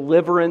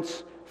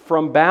deliverance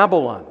from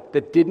Babylon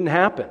that didn't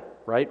happen,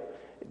 right?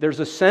 There's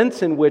a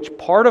sense in which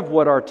part of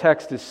what our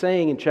text is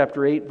saying in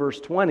chapter 8, verse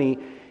 20,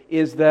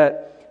 is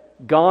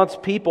that God's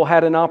people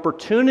had an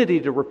opportunity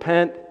to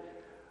repent,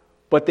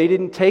 but they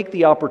didn't take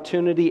the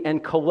opportunity,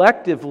 and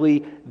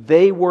collectively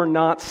they were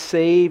not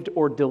saved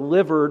or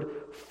delivered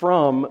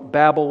from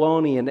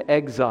Babylonian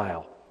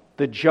exile.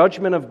 The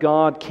judgment of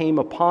God came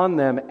upon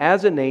them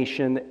as a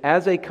nation,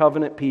 as a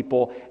covenant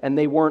people, and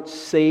they weren't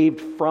saved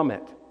from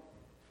it.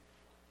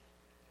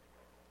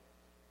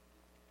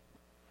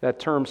 That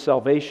term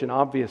salvation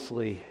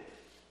obviously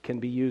can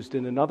be used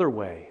in another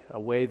way, a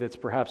way that's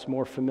perhaps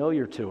more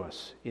familiar to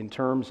us, in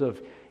terms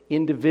of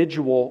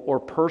individual or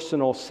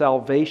personal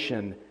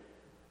salvation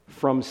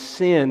from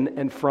sin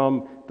and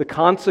from the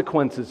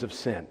consequences of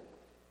sin.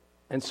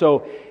 And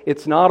so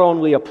it's not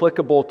only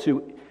applicable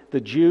to the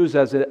Jews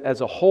as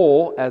a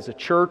whole, as a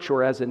church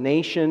or as a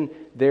nation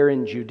there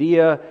in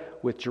Judea,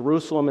 with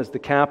Jerusalem as the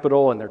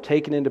capital, and they're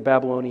taken into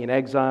Babylonian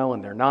exile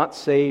and they're not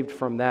saved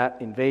from that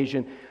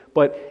invasion,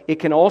 but it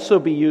can also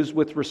be used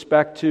with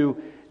respect to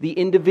the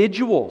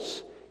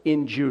individuals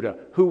in Judah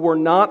who were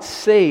not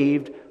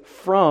saved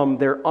from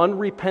their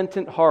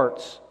unrepentant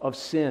hearts of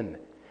sin.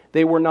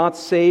 They were not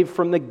saved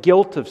from the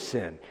guilt of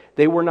sin.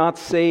 They were not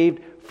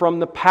saved from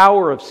the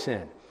power of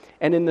sin.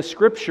 And in the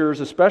Scriptures,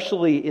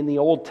 especially in the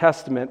Old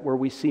Testament, where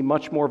we see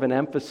much more of an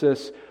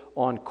emphasis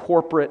on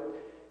corporate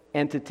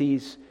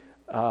entities,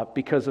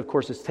 because, of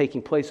course, it's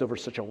taking place over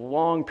such a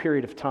long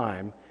period of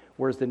time,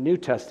 whereas the New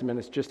Testament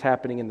is just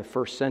happening in the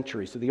first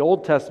century. So the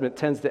Old Testament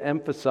tends to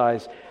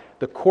emphasize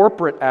the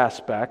corporate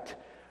aspect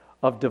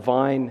of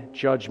divine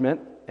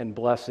judgment and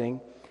blessing.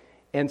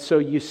 And so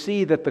you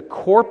see that the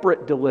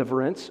corporate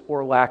deliverance,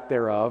 or lack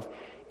thereof,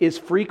 is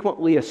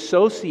frequently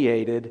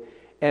associated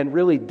and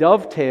really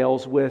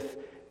dovetails with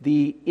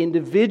the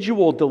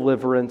individual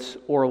deliverance,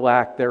 or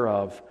lack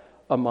thereof,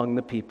 among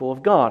the people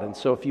of God. And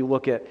so if you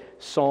look at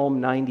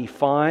Psalm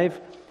 95,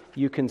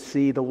 you can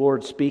see the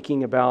Lord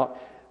speaking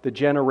about the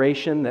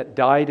generation that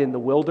died in the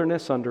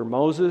wilderness under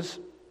Moses.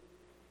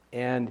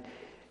 And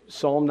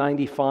Psalm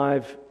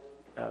 95,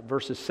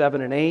 verses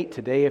 7 and 8,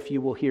 "Today if you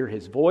will hear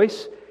his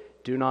voice,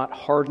 do not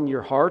harden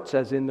your hearts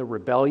as in the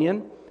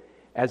rebellion,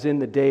 as in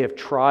the day of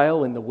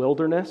trial in the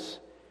wilderness."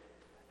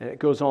 And it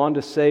goes on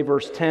to say,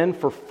 verse 10,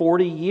 "For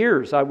 40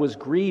 years I was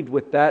grieved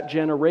with that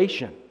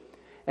generation,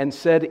 and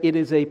said, it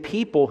is a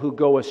people who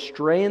go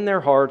astray in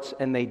their hearts,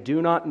 and they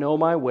do not know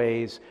my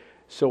ways.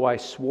 So I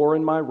swore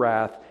in my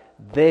wrath,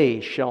 they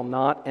shall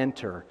not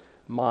enter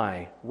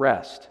my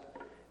rest."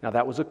 Now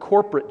that was a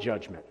corporate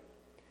judgment.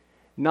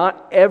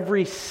 Not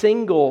every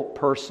single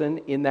person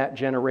in that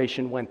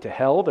generation went to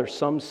hell. There's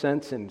some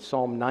sense in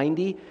Psalm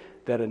 90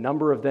 that a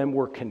number of them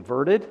were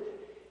converted,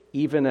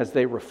 even as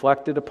they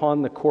reflected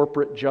upon the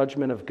corporate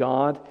judgment of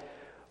God.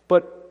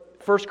 But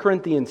 1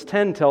 Corinthians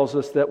 10 tells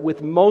us that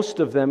with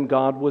most of them,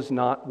 God was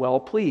not well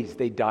pleased.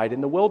 They died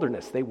in the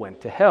wilderness. They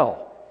went to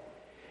hell.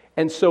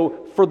 And so,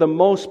 for the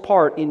most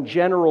part, in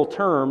general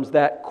terms,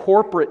 that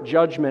corporate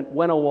judgment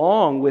went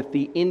along with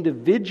the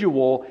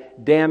individual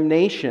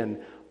damnation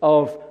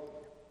of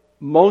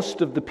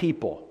most of the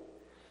people.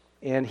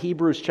 And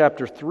Hebrews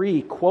chapter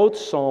 3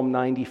 quotes Psalm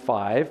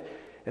 95.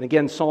 And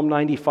again, Psalm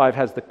 95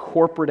 has the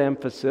corporate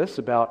emphasis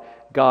about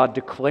God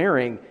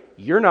declaring,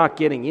 you're not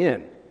getting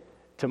in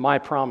to my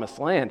promised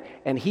land.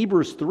 And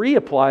Hebrews 3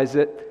 applies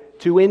it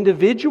to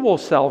individual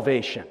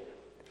salvation.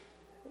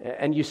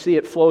 And you see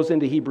it flows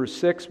into Hebrews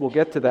 6, we'll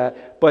get to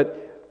that.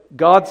 But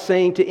God's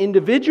saying to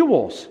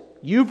individuals,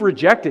 you've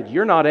rejected,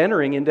 you're not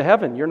entering into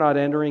heaven. You're not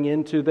entering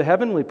into the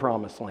heavenly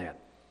promised land.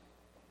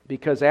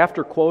 Because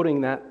after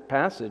quoting that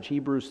passage,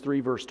 Hebrews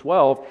 3 verse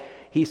 12,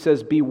 he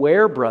says,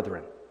 "Beware,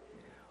 brethren,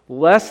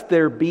 lest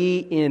there be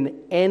in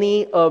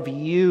any of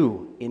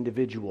you,"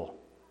 individual,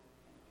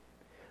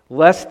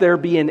 "lest there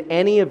be in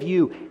any of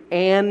you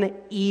an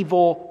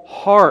evil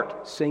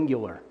heart,"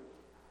 singular,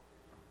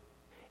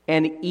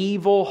 "an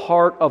evil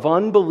heart of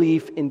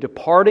unbelief in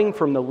departing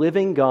from the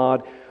living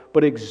God,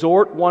 but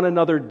exhort one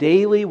another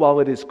daily while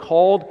it is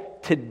called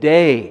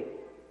today."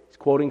 He's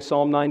quoting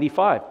Psalm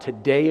 95.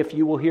 "Today, if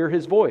you will hear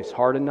his voice,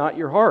 harden not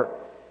your heart."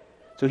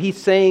 So he's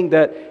saying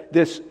that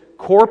this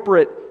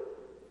corporate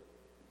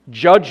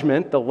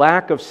judgment, the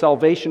lack of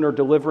salvation or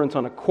deliverance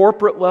on a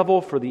corporate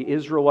level for the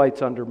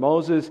Israelites under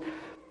Moses,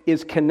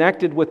 is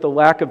connected with the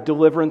lack of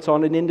deliverance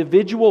on an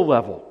individual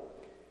level.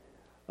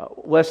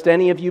 "Lest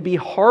any of you be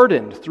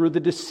hardened through the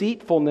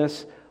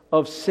deceitfulness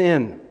of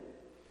sin."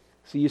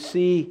 So you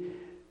see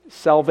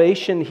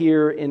salvation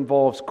here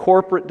involves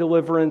corporate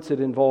deliverance,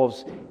 it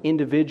involves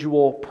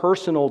individual,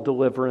 personal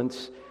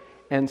deliverance,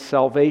 and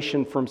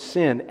salvation from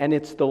sin. And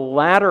it's the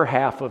latter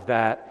half of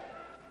that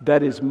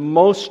that is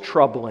most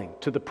troubling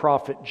to the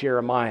prophet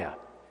Jeremiah.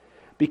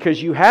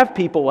 Because you have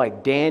people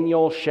like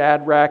Daniel,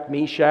 Shadrach,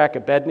 Meshach,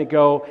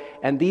 Abednego,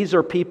 and these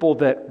are people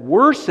that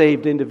were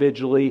saved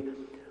individually,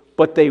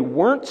 but they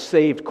weren't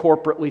saved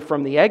corporately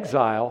from the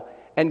exile,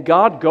 and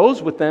God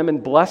goes with them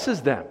and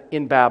blesses them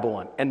in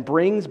Babylon and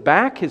brings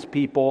back His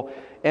people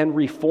and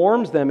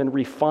reforms them and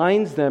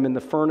refines them in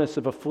the furnace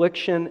of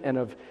affliction and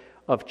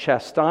of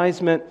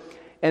chastisement.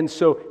 And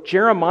so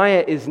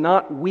Jeremiah is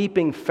not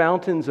weeping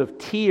fountains of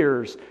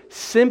tears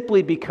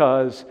simply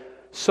because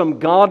some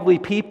godly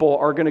people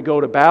are going to go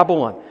to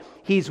Babylon.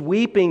 He's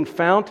weeping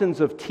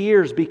fountains of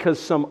tears because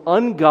some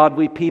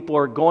ungodly people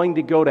are going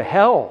to go to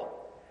hell.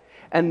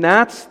 And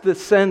that's the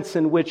sense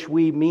in which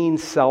we mean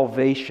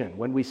salvation.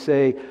 When we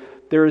say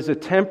there is a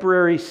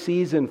temporary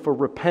season for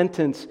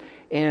repentance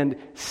and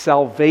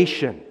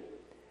salvation,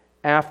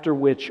 after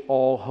which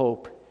all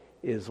hope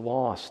is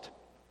lost.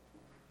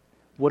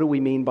 What do we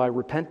mean by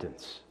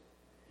repentance?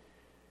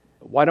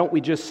 Why don't we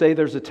just say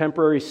there's a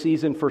temporary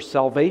season for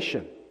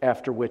salvation,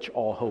 after which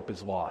all hope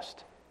is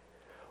lost?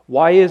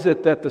 Why is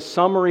it that the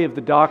summary of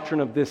the doctrine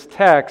of this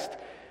text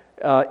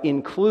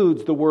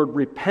includes the word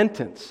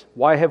repentance?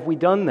 Why have we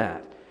done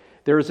that?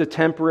 There is a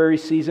temporary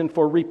season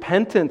for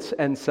repentance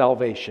and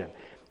salvation,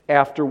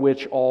 after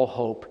which all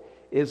hope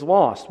is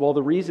lost. Well,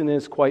 the reason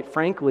is, quite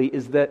frankly,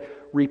 is that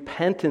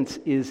repentance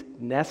is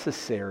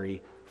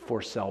necessary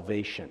for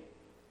salvation.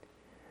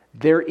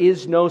 There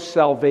is no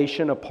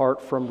salvation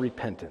apart from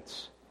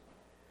repentance.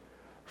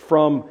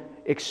 From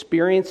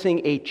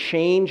experiencing a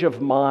change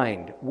of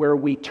mind where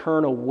we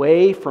turn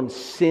away from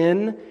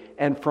sin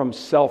and from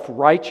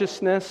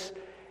self-righteousness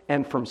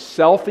and from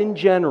self in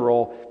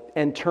general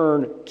and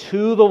turn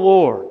to the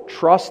Lord,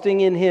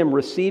 trusting in Him,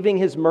 receiving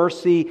His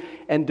mercy,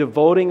 and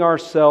devoting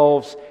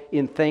ourselves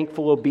in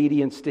thankful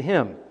obedience to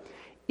Him.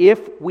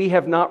 If we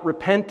have not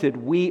repented,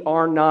 we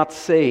are not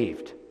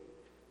saved.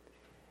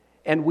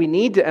 And we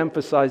need to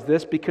emphasize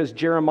this because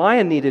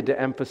Jeremiah needed to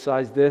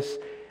emphasize this,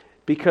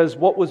 because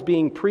what was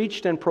being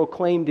preached and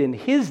proclaimed in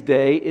his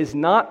day is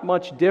not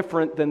much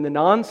different than the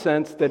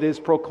nonsense that is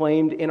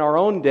proclaimed in our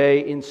own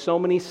day in so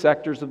many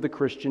sectors of the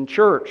Christian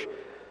church,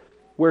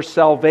 where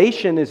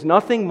salvation is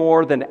nothing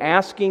more than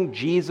asking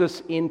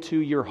Jesus into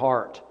your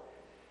heart.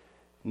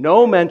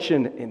 No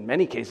mention, in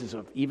many cases,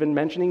 of even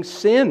mentioning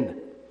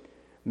sin.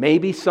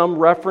 Maybe some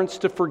reference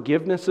to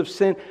forgiveness of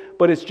sin,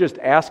 but it's just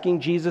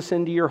asking Jesus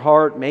into your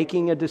heart,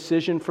 making a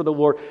decision for the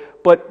Lord.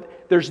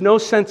 But there's no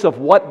sense of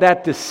what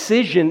that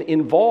decision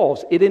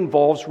involves. It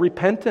involves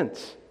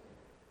repentance.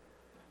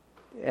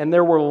 And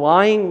there were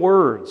lying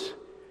words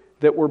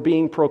that were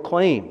being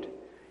proclaimed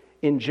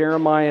in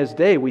Jeremiah's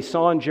day. We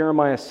saw in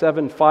Jeremiah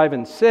 7, 5,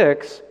 and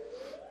 6,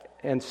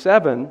 and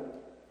 7,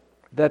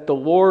 that the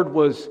Lord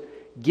was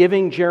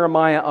giving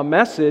Jeremiah a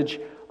message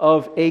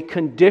of a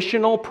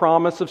conditional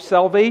promise of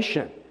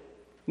salvation.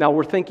 Now,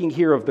 we're thinking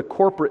here of the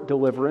corporate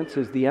deliverance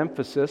as the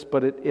emphasis,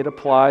 but it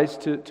applies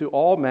to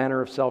all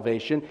manner of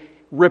salvation.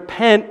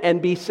 Repent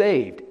and be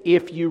saved.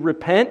 If you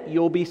repent,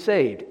 you'll be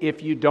saved.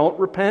 If you don't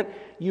repent,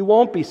 you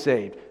won't be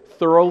saved.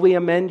 Thoroughly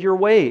amend your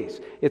ways.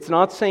 It's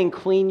not saying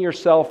clean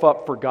yourself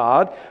up for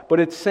God,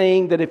 but it's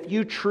saying that if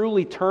you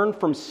truly turn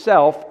from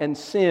self and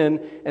sin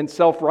and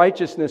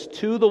self-righteousness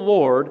to the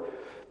Lord,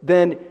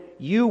 then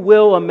you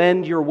will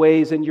amend your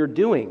ways and your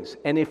doings.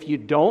 And if you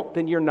don't,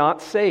 then you're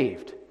not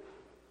saved.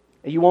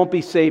 You won't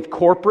be saved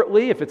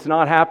corporately. If it's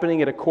not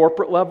happening at a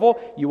corporate level,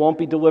 you won't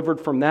be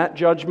delivered from that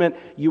judgment.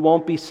 You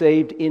won't be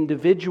saved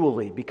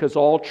individually, because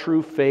all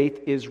true faith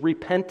is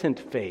repentant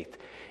faith.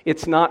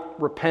 It's not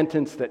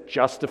repentance that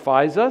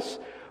justifies us,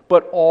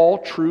 but all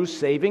true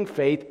saving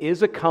faith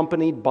is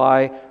accompanied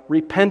by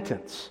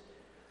repentance.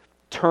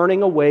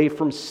 Turning away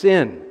from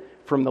sin,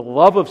 from the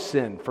love of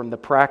sin, from the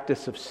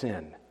practice of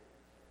sin.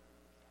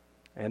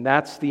 And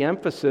that's the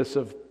emphasis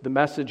of the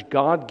message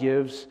God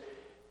gives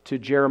to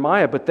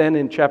Jeremiah. But then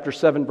in chapter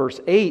 7,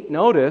 verse 8,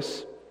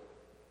 notice,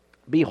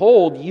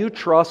 "Behold, you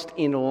trust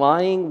in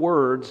lying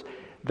words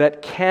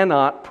that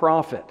cannot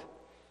profit."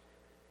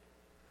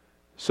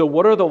 So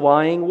what are the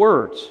lying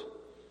words?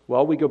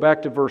 Well, we go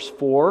back to verse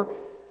 4.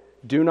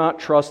 "Do not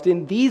trust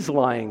in these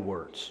lying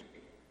words,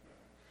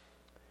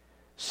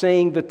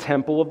 saying, the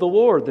temple of the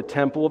Lord, the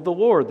temple of the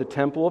Lord, the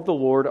temple of the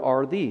Lord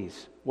are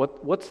these."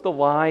 What's the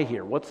lie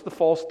here? What's the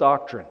false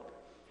doctrine?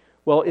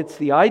 Well, it's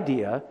the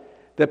idea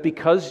that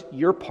because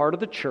you're part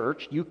of the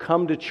church, you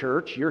come to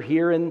church, you're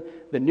here in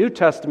the New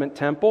Testament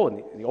temple.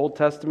 In the Old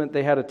Testament,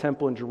 they had a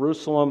temple in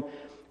Jerusalem.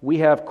 We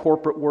have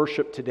corporate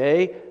worship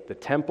today, the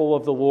temple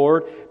of the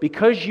Lord.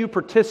 Because you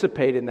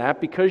participate in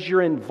that, because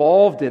you're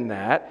involved in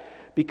that,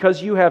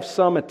 because you have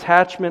some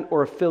attachment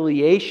or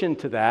affiliation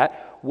to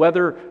that,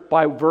 whether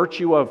by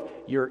virtue of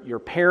your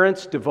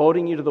parents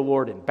devoting you to the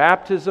Lord in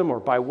baptism or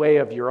by way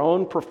of your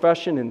own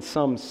profession in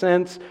some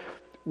sense,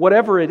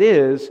 whatever it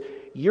is,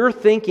 you're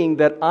thinking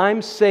that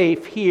I'm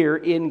safe here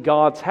in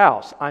God's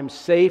house. I'm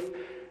safe.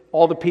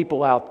 All the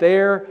people out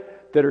there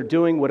that are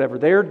doing whatever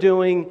they're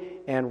doing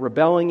and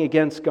rebelling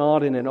against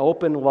God in an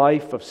open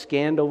life of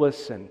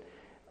scandalous and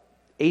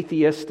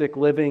atheistic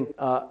living,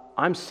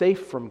 I'm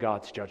safe from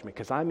God's judgment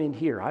because I'm in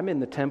here. I'm in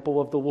the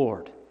temple of the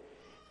Lord.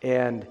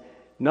 And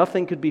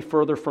nothing could be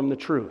further from the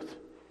truth.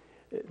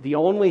 The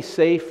only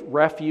safe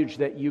refuge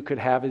that you could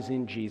have is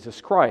in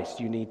Jesus Christ.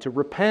 You need to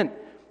repent.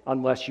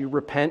 Unless you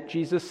repent,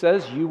 Jesus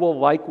says, you will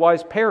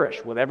likewise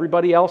perish with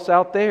everybody else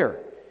out there.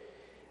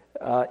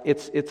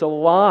 It's a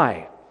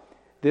lie.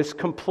 This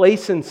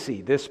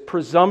complacency, this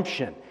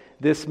presumption,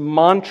 this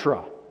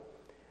mantra,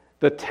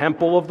 the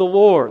temple of the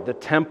Lord, the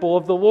temple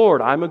of the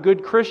Lord. I'm a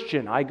good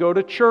Christian. I go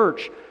to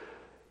church.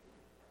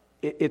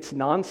 It's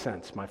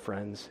nonsense, my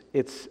friends.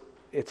 It's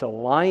a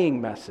lying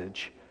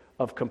message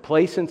of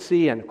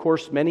complacency, and of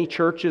course many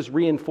churches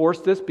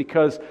reinforce this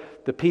because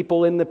the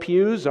people in the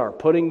pews are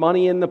putting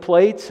money in the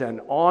plates and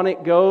on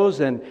it goes,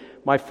 and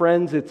my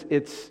friends,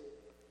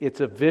 it's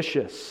a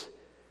vicious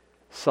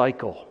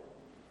cycle.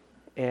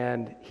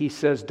 And he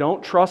says,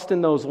 don't trust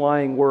in those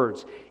lying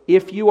words.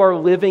 If you are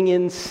living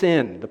in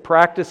sin, the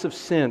practice of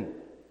sin,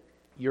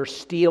 you're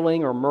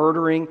stealing or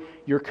murdering,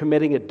 you're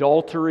committing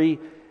adultery,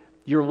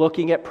 you're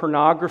looking at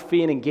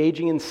pornography and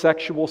engaging in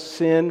sexual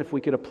sin, if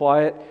we could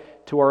apply it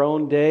to our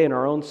own day and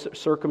our own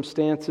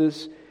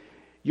circumstances.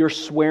 You're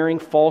swearing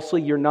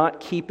falsely. You're not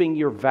keeping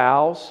your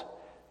vows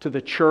to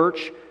the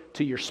church,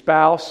 to your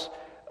spouse,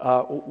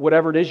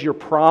 whatever it is, your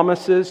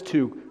promises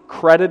to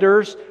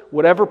creditors,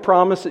 whatever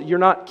promise, you're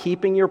not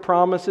keeping your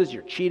promises.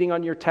 You're cheating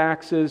on your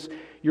taxes.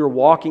 You're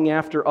walking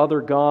after other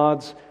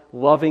gods,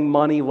 loving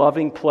money,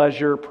 loving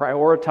pleasure,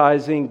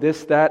 prioritizing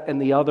this, that, and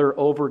the other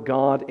over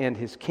God and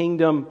His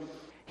kingdom.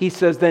 He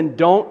says, then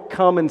don't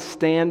come and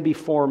stand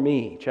before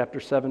me. Chapter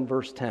 7,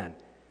 verse 10.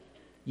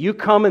 You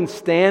come and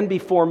stand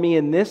before me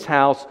in this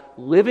house,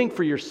 living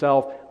for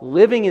yourself,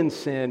 living in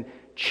sin,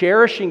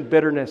 cherishing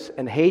bitterness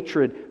and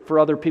hatred for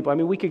other people. I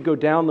mean, we could go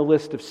down the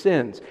list of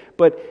sins,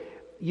 but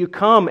you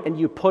come and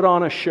you put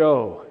on a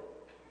show.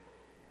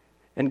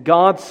 And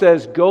God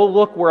says, go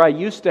look where I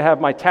used to have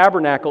my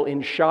tabernacle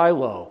in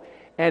Shiloh,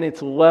 and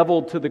it's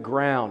leveled to the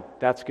ground.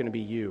 That's going to be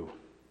you.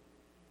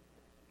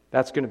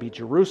 That's going to be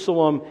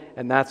Jerusalem,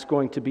 and that's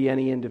going to be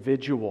any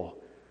individual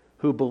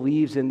who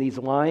believes in these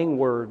lying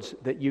words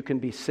that you can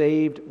be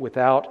saved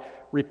without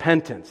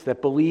repentance,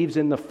 that believes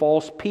in the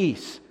false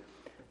peace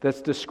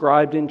that's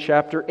described in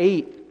chapter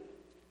 8.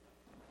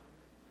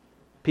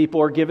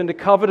 People are given to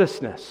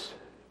covetousness.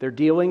 They're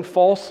dealing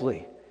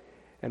falsely.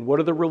 And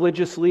what are the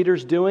religious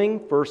leaders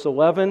doing? Verse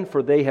 11,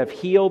 for they have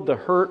healed the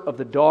hurt of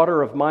the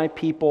daughter of my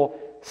people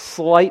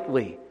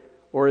slightly,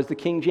 or as the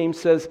King James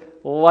says,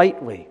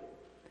 lightly.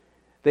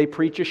 They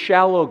preach a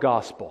shallow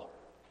gospel.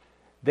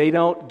 They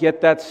don't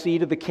get that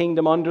seed of the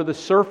kingdom under the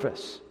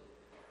surface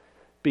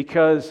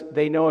because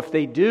they know if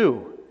they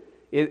do,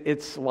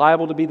 it's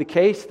liable to be the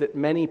case that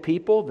many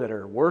people that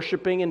are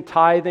worshiping and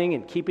tithing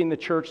and keeping the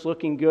church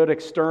looking good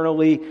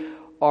externally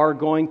are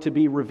going to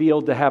be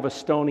revealed to have a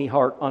stony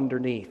heart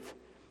underneath.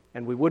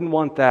 And we wouldn't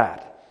want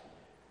that.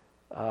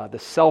 The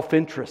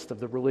self-interest of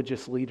the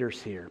religious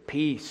leaders here.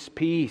 Peace,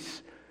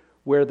 peace,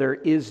 where there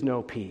is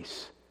no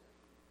peace.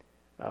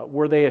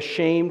 Were they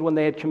ashamed when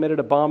they had committed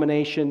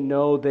abomination?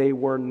 No, they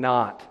were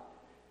not,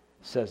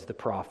 says the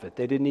prophet.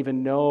 They didn't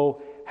even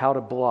know how to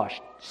blush.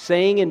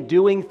 Saying and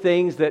doing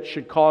things that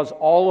should cause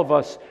all of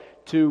us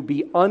to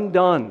be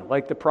undone,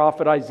 like the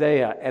prophet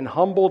Isaiah, and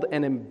humbled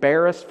and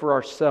embarrassed for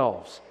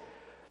ourselves.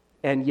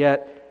 And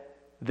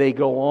yet they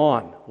go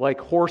on, like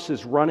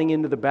horses running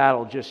into the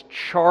battle, just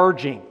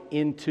charging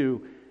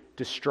into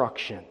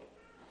destruction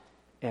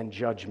and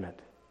judgment.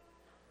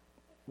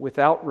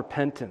 Without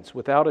repentance,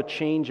 without a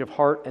change of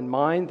heart and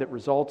mind that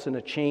results in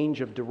a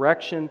change of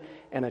direction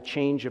and a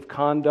change of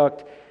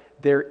conduct,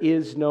 there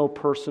is no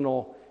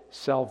personal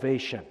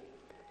salvation.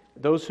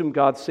 Those whom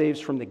God saves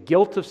from the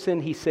guilt of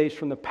sin, He saves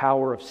from the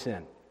power of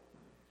sin.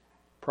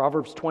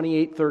 Proverbs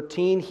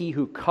 28:13, he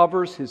who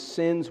covers his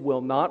sins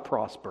will not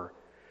prosper,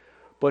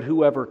 but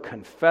whoever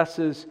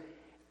confesses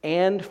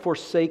and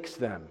forsakes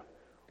them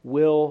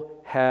will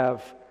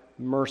have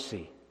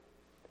mercy.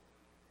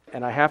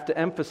 And I have to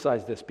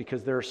emphasize this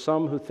because there are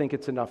some who think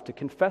it's enough to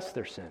confess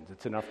their sins.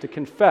 It's enough to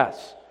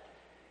confess.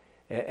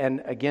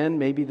 And again,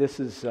 maybe this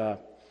is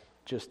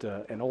just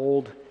an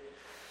old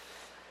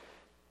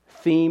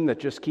theme that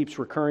just keeps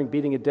recurring,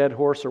 beating a dead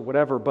horse or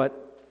whatever,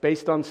 but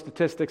based on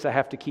statistics, I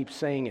have to keep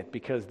saying it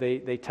because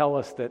they tell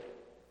us that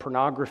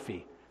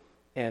pornography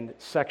and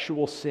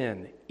sexual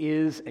sin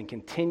is and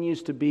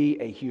continues to be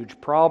a huge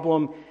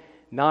problem,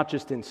 not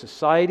just in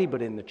society,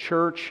 but in the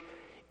church.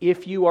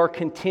 If you are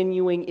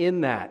continuing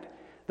in that,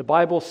 the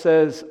Bible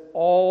says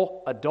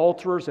all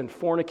adulterers and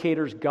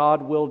fornicators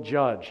God will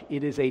judge.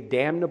 It is a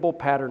damnable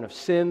pattern of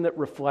sin that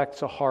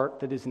reflects a heart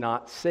that is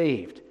not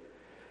saved.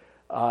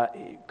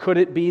 Could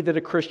it be that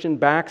a Christian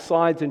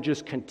backslides and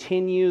just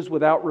continues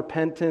without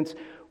repentance?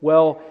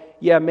 Well,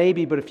 yeah,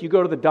 maybe, but if you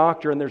go to the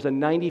doctor and there's a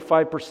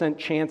 95%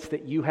 chance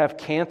that you have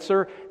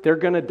cancer, they're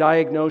going to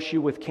diagnose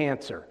you with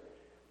cancer.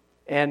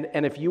 And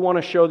if you want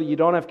to show that you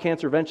don't have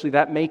cancer, eventually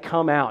that may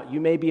come out. You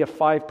may be a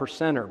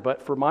 5%er,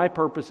 but for my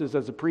purposes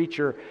as a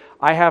preacher,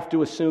 I have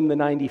to assume the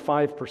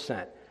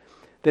 95%.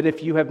 That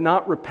if you have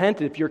not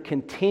repented, if you're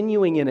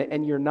continuing in it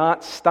and you're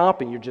not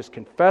stopping, you're just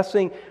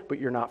confessing, but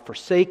you're not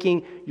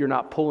forsaking, you're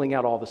not pulling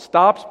out all the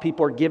stops,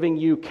 people are giving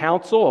you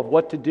counsel of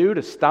what to do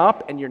to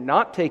stop, and you're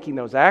not taking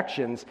those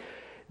actions,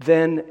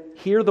 then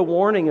hear the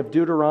warning of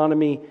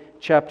Deuteronomy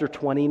chapter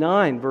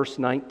 29, verse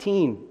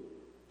 19.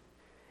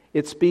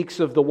 It speaks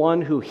of the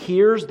one who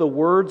hears the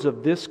words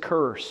of this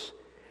curse,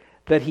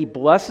 that he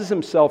blesses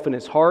himself in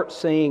his heart,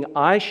 saying,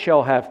 I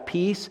shall have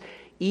peace,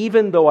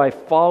 even though I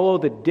follow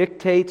the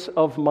dictates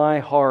of my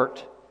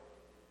heart.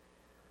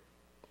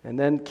 And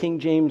then King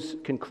James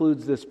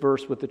concludes this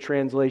verse with the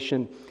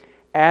translation,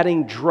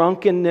 adding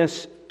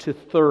drunkenness to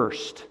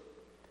thirst.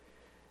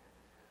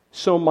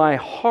 So my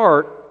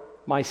heart,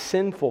 my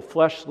sinful,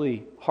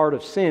 fleshly heart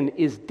of sin,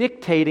 is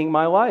dictating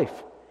my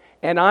life.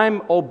 And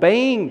I'm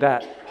obeying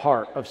that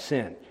heart of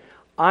sin.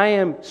 I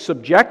am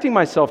subjecting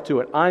myself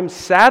to it. I'm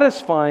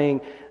satisfying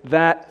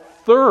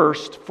that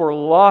thirst for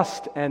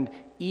lust and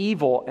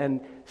evil and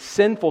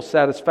sinful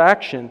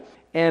satisfaction,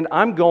 and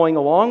I'm going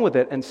along with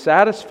it and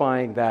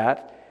satisfying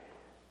that,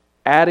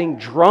 adding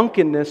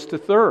drunkenness to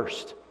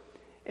thirst.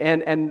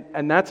 And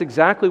that's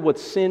exactly what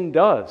sin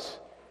does.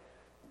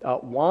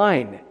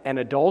 Wine and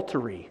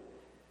adultery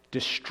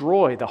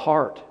destroy the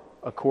heart,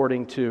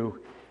 according to,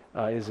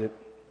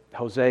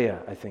 Hosea,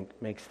 I think,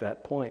 makes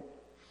that point.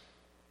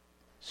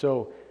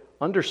 So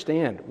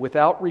understand,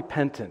 without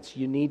repentance,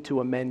 you need to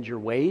amend your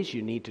ways.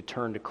 You need to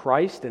turn to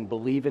Christ and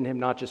believe in Him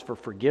not just for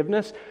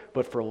forgiveness,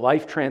 but for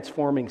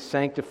life-transforming,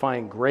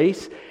 sanctifying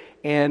grace.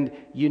 And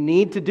you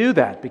need to do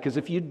that, because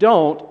if you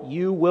don't,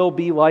 you will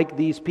be like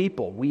these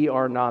people. We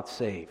are not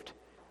saved.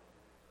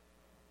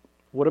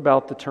 What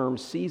about the term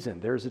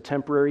season? There's a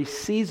temporary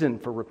season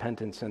for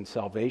repentance and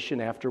salvation,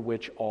 after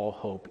which all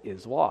hope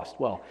is lost.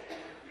 Well,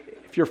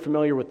 if you're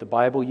familiar with the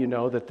Bible, you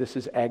know that this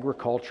is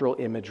agricultural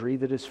imagery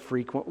that is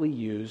frequently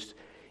used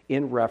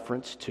in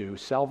reference to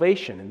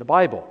salvation in the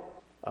Bible.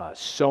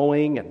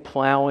 Sowing and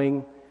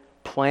plowing,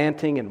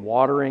 planting and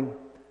watering,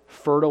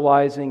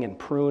 fertilizing and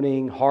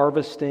pruning,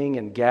 harvesting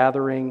and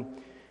gathering.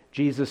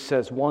 Jesus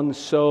says one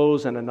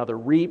sows and another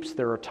reaps.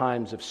 There are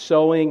times of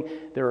sowing,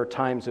 there are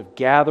times of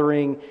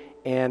gathering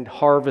and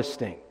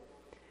harvesting.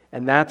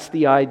 And that's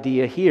the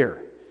idea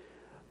here,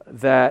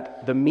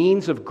 that the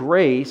means of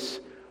grace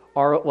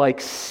are like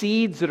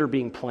seeds that are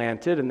being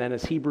planted, and then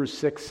as Hebrews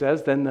 6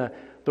 says, then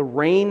the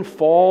rain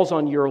falls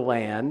on your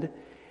land,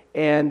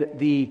 and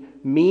the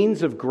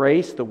means of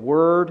grace, the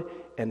Word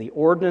and the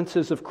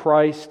ordinances of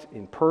Christ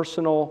in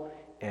personal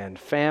and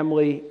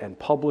family and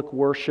public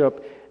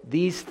worship,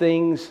 these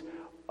things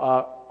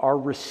are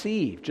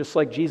received. Just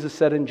like Jesus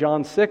said in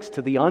John 6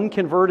 to the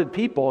unconverted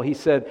people, He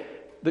said,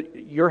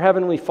 your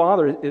Heavenly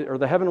Father, or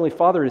the Heavenly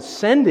Father, is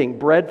sending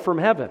bread from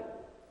heaven.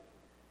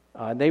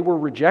 They were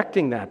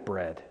rejecting that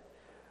bread.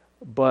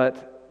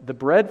 But the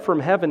bread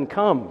from heaven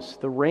comes,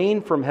 the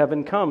rain from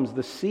heaven comes,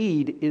 the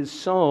seed is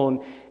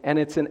sown, and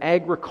it's an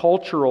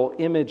agricultural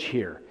image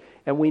here.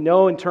 And we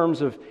know in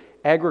terms of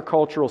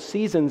agricultural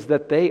seasons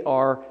that they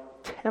are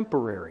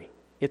temporary.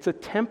 It's a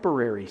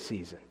temporary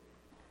season.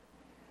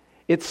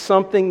 It's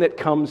something that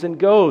comes and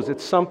goes.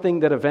 It's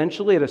something that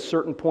eventually at a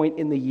certain point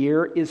in the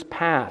year is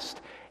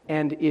past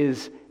and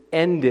is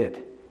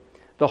ended.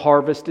 The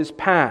harvest is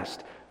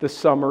past. The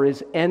summer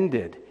is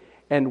ended.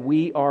 And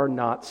we are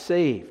not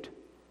saved.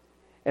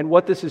 And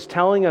what this is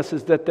telling us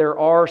is that there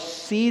are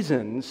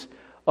seasons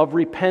of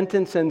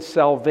repentance and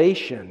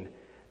salvation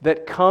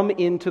that come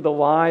into the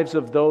lives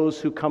of those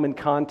who come in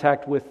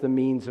contact with the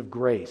means of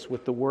grace,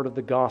 with the word of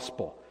the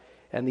gospel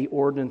and the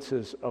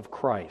ordinances of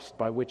Christ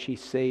by which He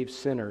saves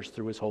sinners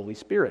through His Holy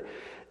Spirit.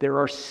 There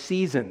are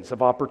seasons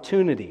of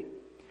opportunity.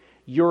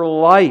 Your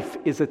life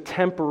is a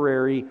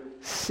temporary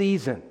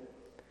season.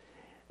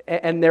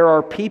 And there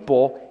are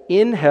people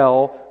in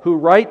hell who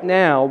right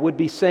now would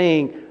be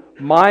saying,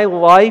 my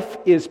life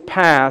is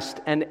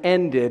past and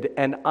ended,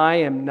 and I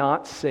am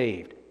not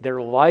saved. Their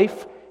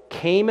life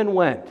came and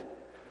went.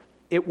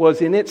 It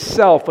was in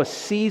itself a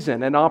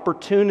season, an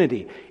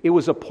opportunity. It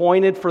was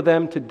appointed for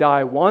them to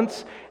die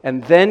once,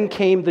 and then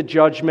came the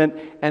judgment,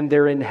 and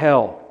they're in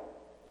hell.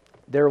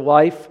 Their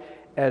life,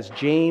 as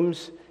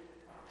James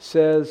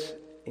says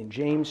in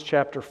James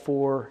chapter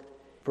 4,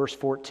 verse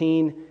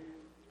 14,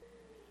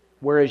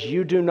 whereas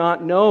you do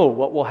not know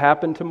what will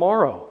happen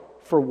tomorrow,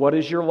 for what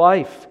is your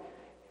life?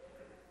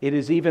 It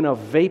is even a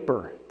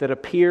vapor that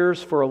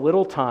appears for a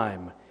little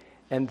time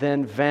and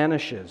then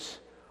vanishes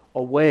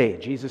away.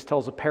 Jesus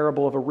tells a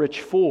parable of a rich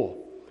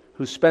fool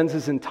who spends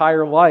his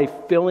entire life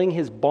filling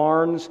his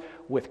barns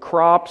with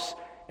crops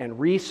and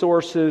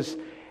resources,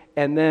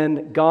 and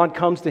then God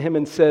comes to him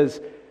and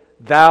says,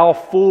 thou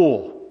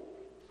fool,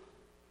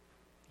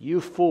 You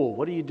fool,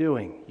 what are you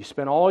doing? You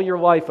spent all your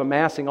life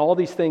amassing all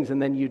these things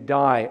and then you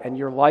die and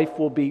your life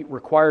will be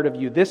required of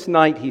you this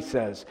night, he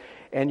says,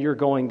 and you're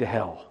going to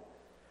hell.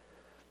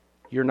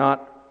 You're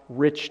not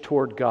rich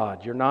toward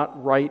God. You're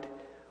not right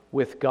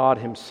with God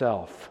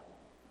himself.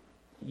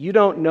 You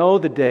don't know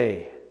the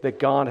day that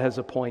God has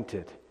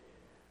appointed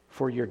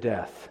for your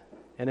death.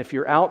 And if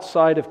you're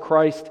outside of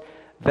Christ,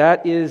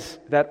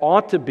 that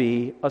ought to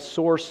be a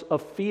source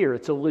of fear.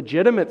 It's a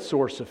legitimate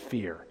source of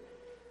fear.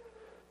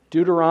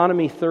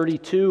 Deuteronomy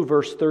 32,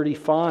 verse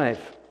 35.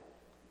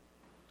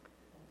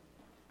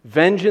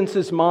 Vengeance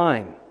is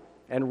mine,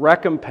 and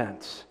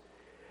recompense.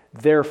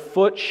 Their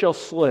foot shall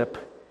slip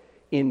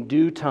in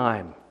due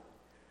time,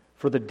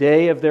 for the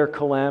day of their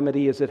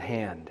calamity is at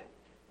hand,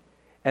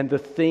 and the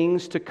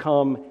things to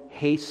come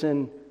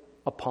hasten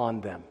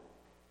upon them.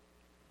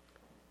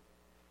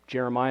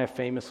 Jeremiah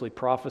famously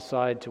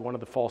prophesied to one of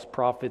the false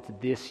prophets,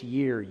 "This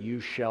year you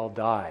shall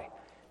die."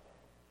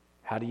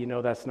 How do you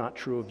know that's not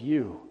true of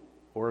you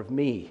or of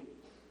me?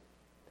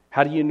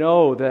 How do you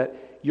know that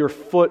your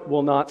foot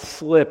will not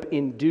slip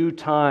in due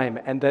time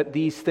and that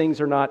these things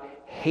are not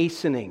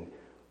hastening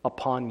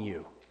upon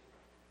you?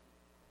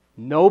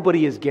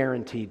 Nobody is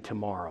guaranteed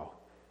tomorrow,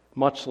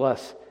 much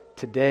less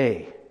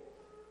today.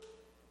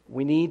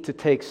 We need to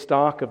take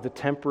stock of the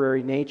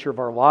temporary nature of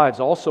our lives,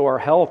 also our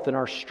health and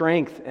our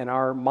strength and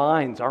our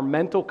minds, our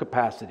mental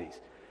capacities.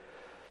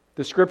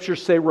 The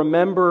Scriptures say,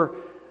 remember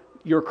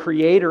your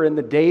Creator in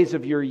the days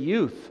of your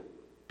youth,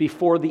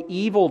 before the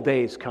evil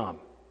days come,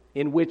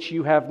 in which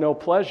you have no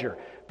pleasure,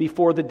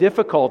 before the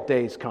difficult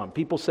days come.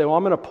 People say, well,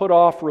 I'm going to put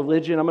off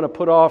religion, I'm going to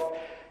put off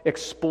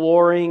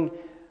exploring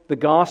the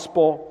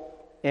gospel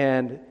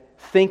and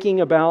thinking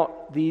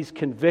about these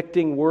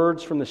convicting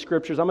words from the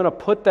Scriptures. I'm going to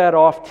put that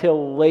off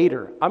till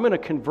later. I'm going to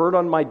convert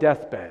on my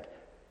deathbed.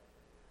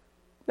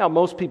 Now,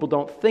 most people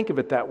don't think of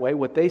it that way.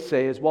 What they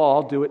say is, well,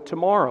 I'll do it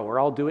tomorrow or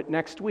I'll do it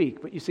next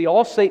week. But you see,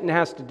 all Satan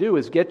has to do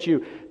is get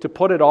you to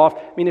put it off.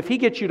 I mean, if he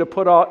gets you to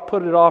put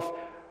it off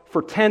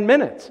for 10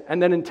 minutes,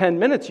 and then in 10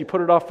 minutes you put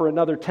it off for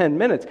another 10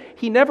 minutes,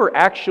 he never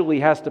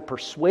actually has to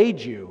persuade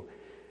you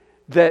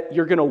that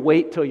you're going to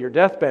wait till your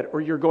deathbed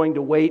or you're going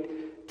to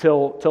wait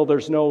till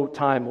there's no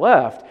time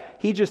left.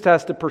 He just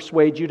has to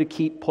persuade you to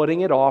keep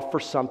putting it off for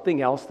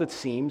something else that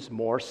seems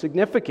more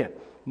significant,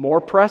 more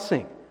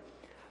pressing.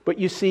 But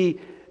you see,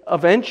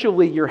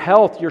 eventually your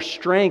health, your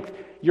strength,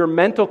 your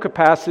mental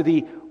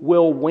capacity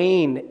will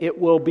wane. It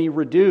will be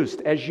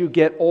reduced as you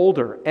get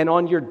older. And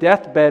on your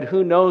deathbed,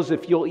 who knows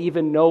if you'll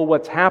even know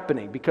what's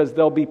happening, because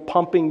they'll be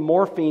pumping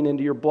morphine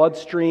into your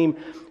bloodstream.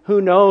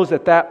 Who knows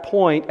at that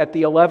point, at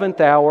the 11th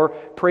hour,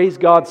 praise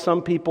God,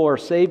 some people are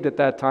saved at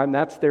that time.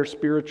 That's their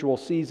spiritual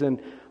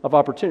season of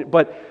opportunity.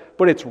 But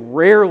it's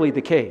rarely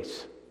the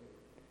case.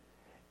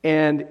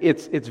 And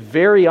it's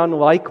very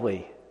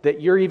unlikely that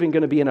you're even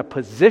going to be in a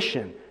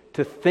position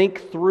to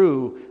think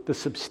through the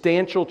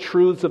substantial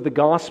truths of the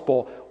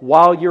gospel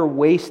while you're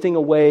wasting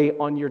away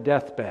on your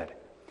deathbed.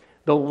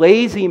 The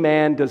lazy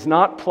man does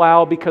not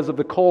plow because of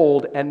the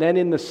cold, and then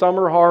in the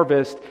summer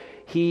harvest,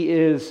 he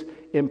is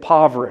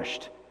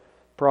impoverished.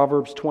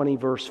 Proverbs 20,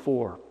 verse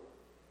 4.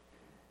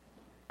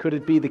 Could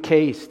it be the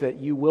case that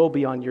you will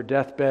be on your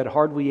deathbed,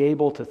 hardly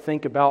able to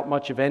think about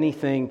much of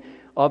anything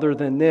other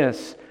than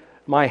this?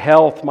 My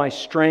health, my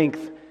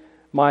strength,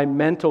 my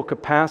mental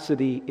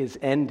capacity is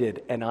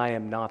ended, and I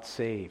am not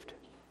saved.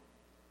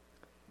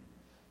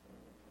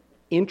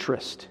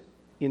 Interest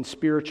in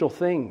spiritual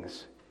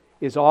things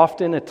is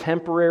often a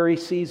temporary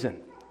season.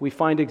 We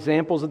find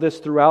examples of this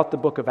throughout the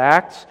book of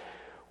Acts,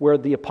 where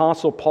the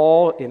Apostle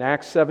Paul in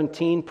Acts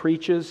 17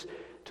 preaches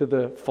to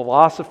the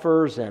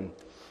philosophers and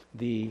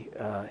the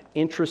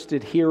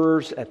interested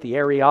hearers at the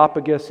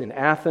Areopagus in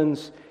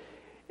Athens,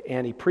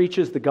 and he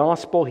preaches the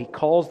gospel. He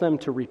calls them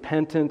to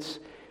repentance.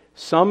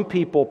 Some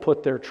people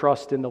put their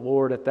trust in the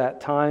Lord at that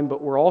time,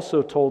 but we're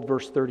also told,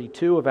 verse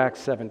 32 of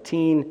Acts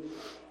 17,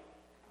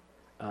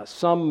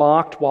 some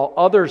mocked while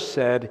others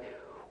said,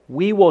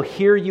 "We will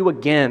hear you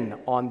again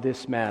on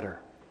this matter."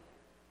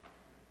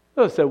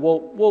 Others said,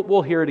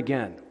 we'll hear it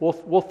again.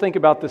 We'll think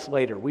about this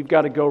later. We've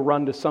got to go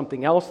run to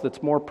something else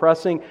that's more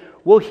pressing.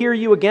 We'll hear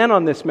you again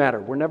on this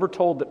matter. We're never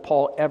told that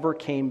Paul ever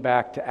came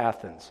back to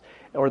Athens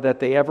or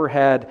that they ever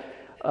had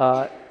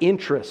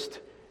interest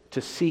to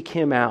seek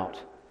him out.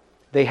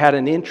 They had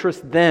an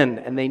interest then,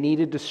 and they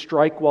needed to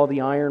strike while the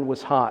iron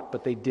was hot,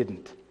 but they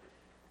didn't.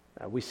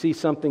 We see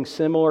something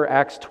similar,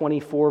 Acts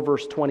 24,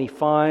 verse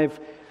 25.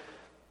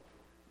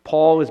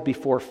 Paul is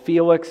before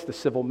Felix, the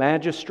civil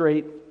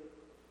magistrate.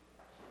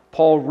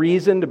 Paul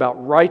reasoned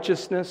about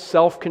righteousness,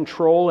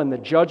 self-control, and the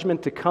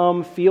judgment to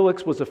come.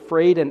 Felix was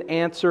afraid and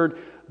answered,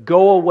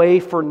 "Go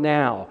away for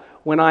now.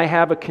 When I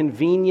have a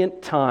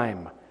convenient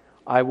time,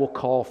 I will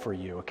call for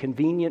you." A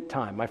convenient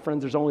time. My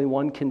friends, there's only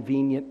one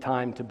convenient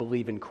time to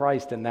believe in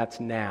Christ, and that's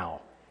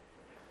now.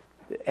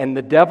 And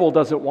the devil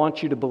doesn't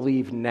want you to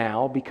believe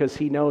now because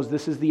he knows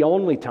this is the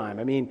only time.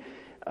 I mean,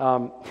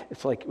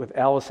 it's like with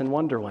Alice in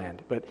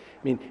Wonderland. But,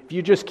 I mean, if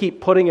you just keep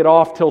putting it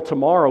off till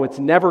tomorrow, it's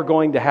never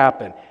going to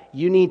happen.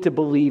 You need to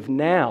believe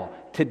now.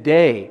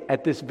 today,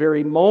 at this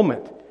very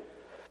moment.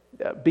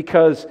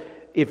 Because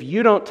if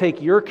you don't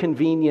take your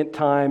convenient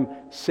time,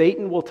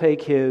 Satan will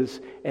take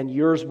his, and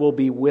yours will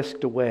be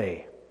whisked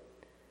away.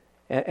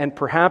 And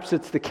perhaps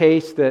it's the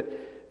case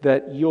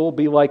that you'll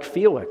be like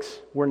Felix.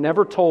 We're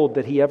never told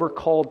that he ever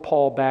called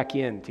Paul back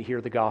in to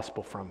hear the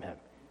gospel from him.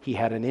 He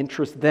had an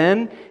interest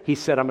then. He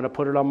said, I'm going to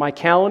put it on my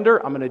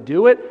calendar. I'm going to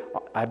do it.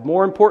 I have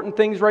more important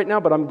things right now,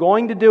 but I'm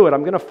going to do it.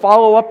 I'm going to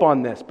follow up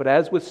on this. But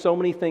as with so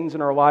many things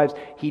in our lives,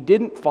 he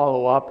didn't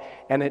follow up,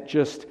 and it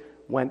just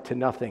went to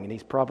nothing. And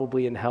he's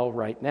probably in hell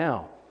right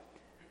now,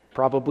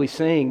 probably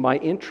saying, my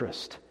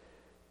interest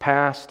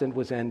passed and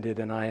was ended,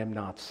 and I am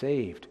not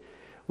saved.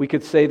 We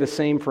could say the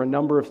same for a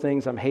number of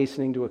things. I'm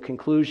hastening to a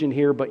conclusion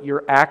here, but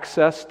your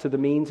access to the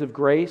means of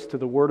grace, to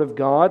the Word of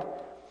God.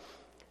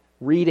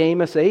 Read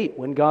Amos 8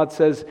 when God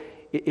says,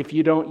 if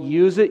you don't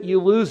use it,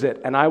 you lose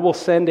it, and I will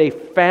send a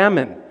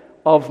famine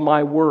of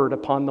my word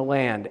upon the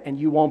land, and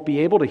you won't be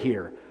able to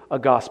hear a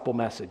gospel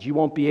message. You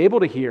won't be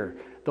able to hear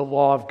the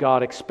law of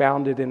God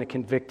expounded in a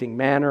convicting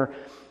manner.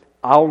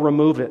 I'll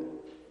remove it.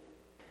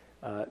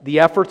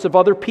 The efforts of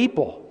other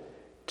people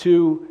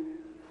to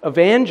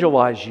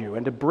evangelize you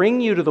and to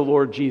bring you to the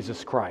Lord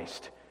Jesus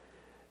Christ.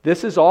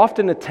 This is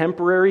often a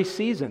temporary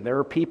season. There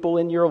are people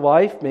in your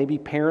life, maybe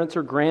parents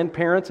or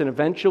grandparents, and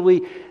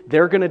eventually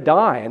they're going to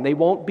die and they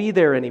won't be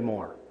there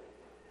anymore.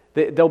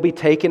 They'll be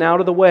taken out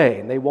of the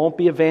way and they won't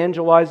be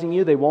evangelizing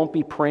you. They won't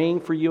be praying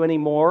for you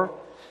anymore.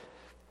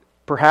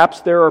 Perhaps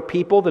there are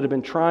people that have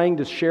been trying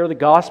to share the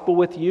gospel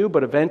with you,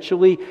 but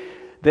eventually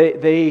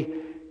they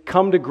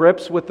come to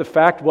grips with the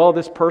fact, well,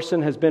 this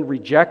person has been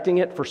rejecting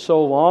it for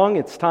so long,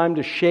 it's time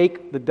to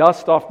shake the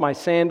dust off my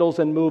sandals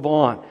and move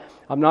on.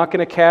 I'm not going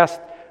to cast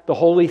the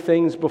holy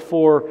things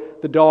before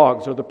the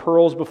dogs or the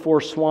pearls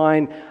before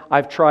swine.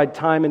 I've tried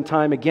time and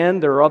time again.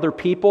 There are other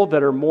people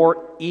that are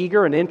more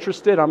eager and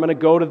interested. I'm going to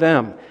go to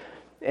them.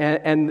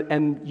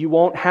 And you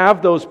won't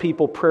have those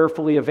people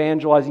prayerfully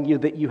evangelizing you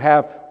that you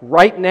have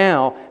right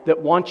now that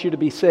want you to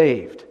be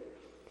saved.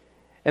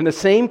 And the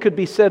same could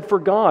be said for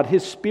God.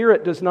 His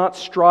Spirit does not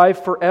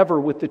strive forever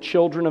with the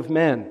children of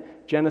men.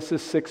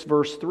 Genesis 6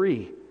 verse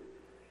 3.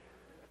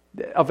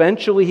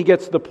 Eventually he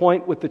gets to the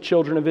point with the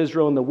children of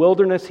Israel in the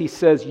wilderness. He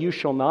says, you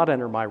shall not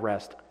enter my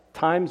rest.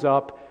 Time's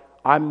up.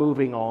 I'm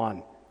moving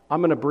on.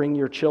 I'm going to bring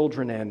your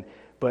children in.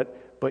 But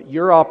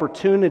your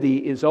opportunity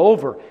is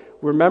over.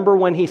 Remember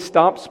when he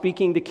stopped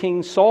speaking to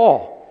King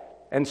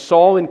Saul, and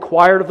Saul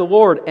inquired of the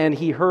Lord, and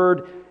he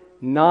heard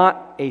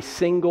not a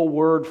single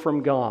word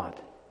from God.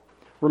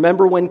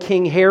 Remember when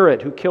King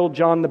Herod, who killed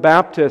John the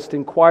Baptist,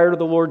 inquired of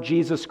the Lord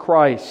Jesus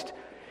Christ,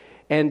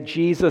 and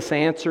Jesus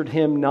answered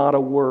him not a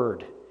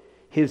word.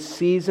 His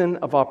season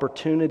of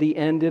opportunity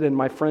ended, and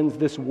my friends,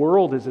 this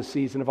world is a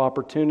season of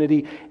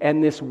opportunity,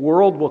 and this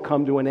world will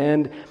come to an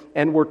end.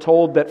 And we're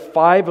told that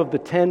 5 of the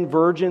 10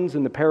 virgins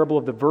in the parable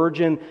of the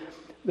virgin,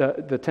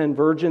 the 10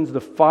 virgins, the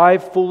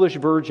 5 foolish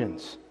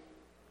virgins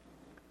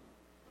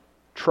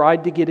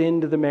tried to get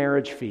into the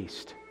marriage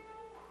feast,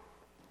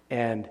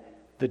 and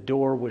the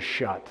door was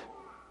shut,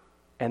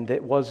 and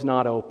it was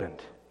not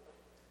opened.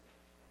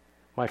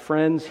 My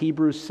friends,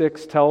 Hebrews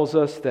 6 tells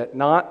us that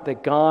not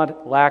that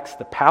God lacks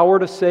the power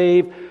to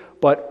save,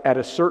 but at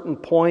a certain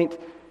point,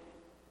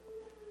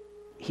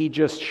 He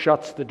just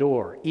shuts the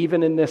door,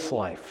 even in this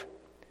life.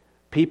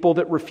 People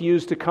that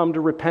refuse to come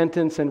to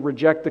repentance and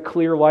reject the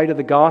clear light of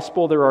the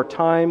gospel, there are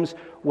times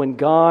when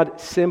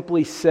God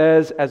simply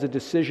says, as a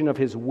decision of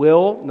His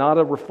will, not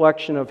a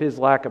reflection of His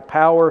lack of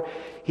power,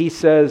 He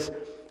says,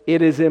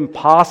 it is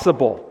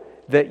impossible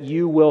that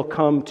you will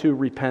come to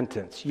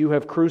repentance. You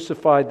have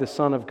crucified the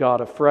Son of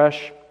God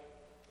afresh.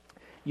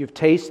 You've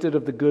tasted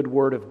of the good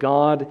word of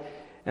God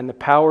and the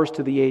powers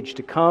to the age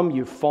to come.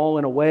 You've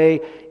fallen away.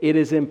 It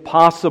is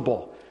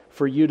impossible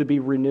for you to be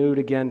renewed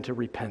again to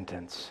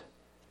repentance.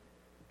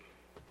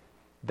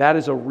 That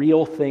is a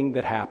real thing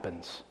that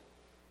happens.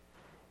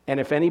 And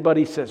if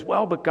anybody says,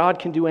 well, but God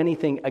can do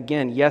anything,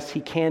 again, yes,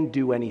 He can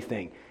do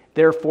anything.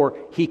 Therefore,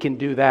 He can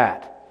do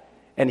that.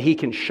 And He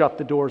can shut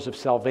the doors of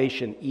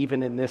salvation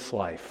even in this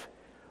life.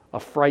 A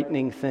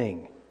frightening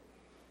thing.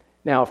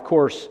 Now, of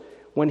course,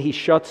 when He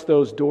shuts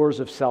those doors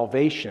of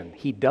salvation,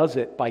 He does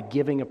it by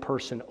giving a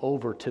person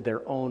over to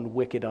their own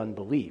wicked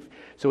unbelief.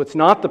 So it's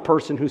not the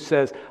person who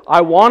says,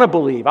 I want to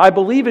believe, I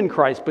believe in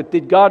Christ, but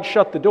did God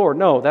shut the door?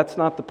 No, that's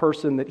not the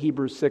person that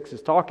Hebrews 6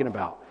 is talking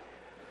about.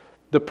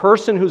 The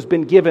person who's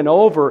been given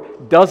over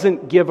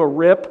doesn't give a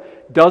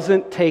rip,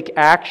 doesn't take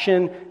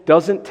action,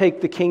 doesn't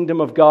take the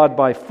kingdom of God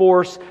by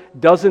force,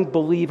 doesn't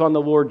believe on the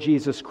Lord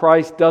Jesus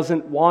Christ,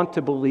 doesn't want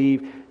to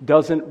believe,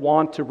 doesn't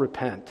want to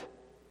repent.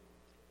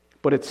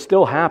 But it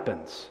still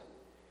happens.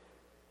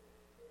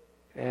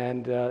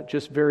 And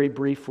just very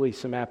briefly,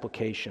 some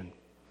application.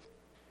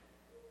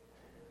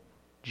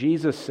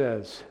 Jesus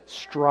says,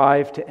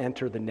 strive to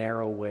enter the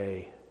narrow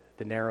way,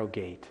 the narrow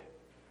gate.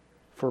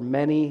 For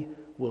many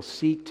will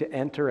seek to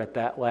enter at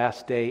that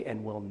last day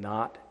and will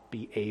not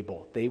be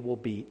able. They will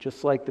be,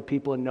 just like the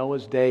people in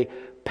Noah's day,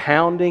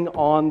 pounding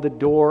on the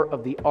door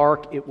of the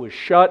ark. It was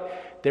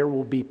shut. There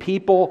will be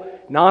people,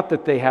 not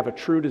that they have a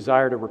true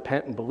desire to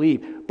repent and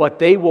believe, but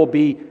they will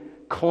be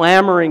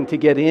clamoring to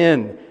get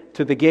in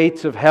to the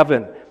gates of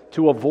heaven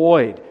to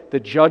avoid the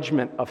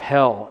judgment of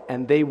hell,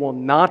 and they will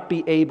not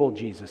be able,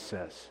 Jesus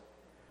says.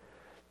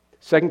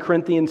 2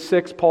 Corinthians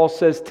 6, Paul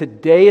says,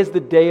 today is the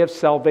day of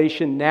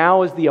salvation.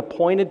 Now is the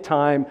appointed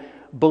time.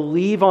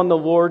 Believe on the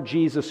Lord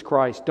Jesus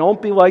Christ.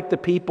 Don't be like the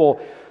people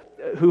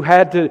who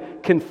had to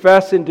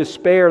confess in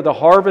despair, the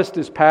harvest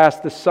is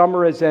past, the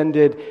summer has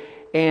ended,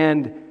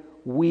 and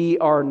we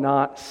are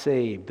not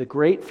saved. The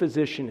great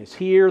physician is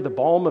here. The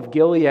balm of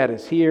Gilead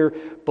is here.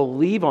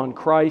 Believe on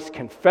Christ.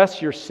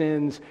 Confess your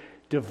sins.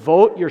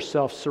 Devote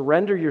yourself.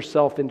 Surrender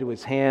yourself into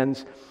His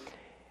hands.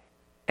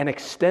 And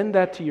extend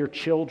that to your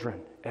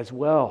children as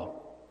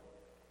well.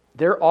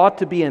 There ought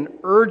to be an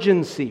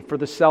urgency for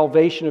the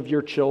salvation of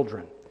your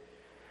children.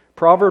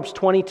 Proverbs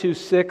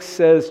 22:6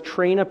 says,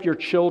 train up your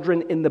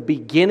children in the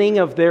beginning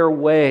of their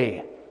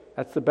way.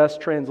 That's the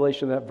best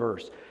translation of that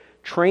verse.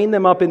 Train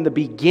them up in the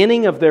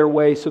beginning of their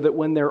way so that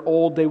when they're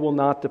old, they will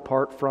not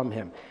depart from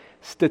Him.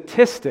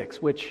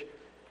 Statistics, which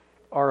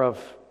are of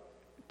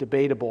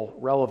debatable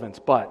relevance,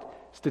 but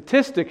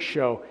statistics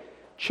show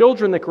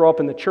children that grow up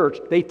in the church,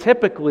 they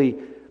typically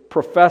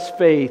profess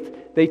faith,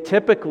 they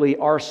typically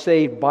are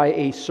saved by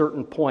a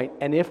certain point.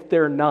 And if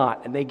they're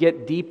not, and they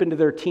get deep into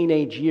their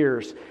teenage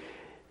years,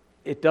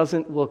 it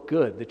doesn't look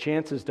good. The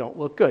chances don't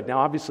look good. Now,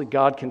 obviously,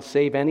 God can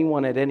save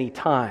anyone at any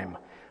time,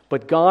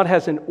 but God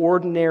has an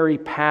ordinary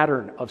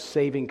pattern of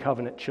saving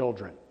covenant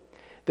children.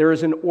 There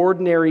is an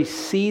ordinary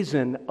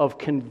season of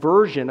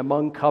conversion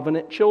among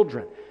covenant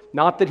children.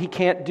 Not that He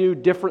can't do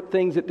different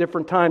things at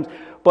different times,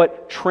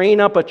 but train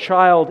up a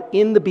child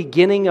in the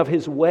beginning of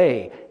his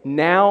way.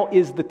 Now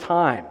is the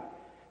time.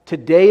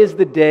 Today is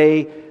the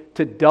day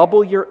to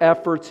double your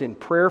efforts in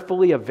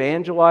prayerfully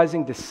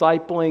evangelizing,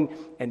 discipling,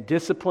 and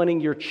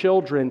disciplining your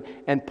children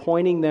and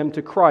pointing them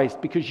to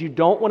Christ, because you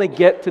don't want to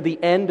get to the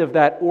end of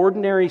that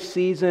ordinary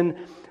season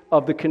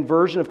of the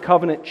conversion of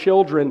covenant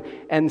children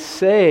and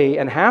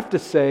have to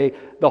say,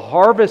 the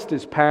harvest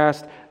is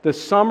past, the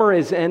summer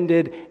is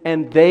ended,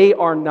 and they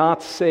are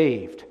not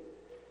saved.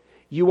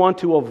 You want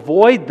to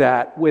avoid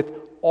that with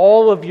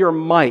all of your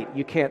might.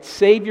 You can't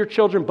save your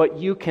children, but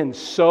you can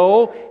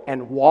sow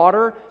and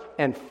water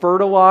and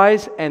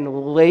fertilize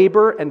and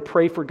labor and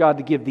pray for God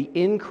to give the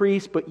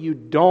increase, but you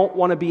don't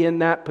want to be in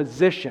that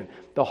position.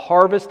 The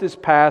harvest is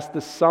past,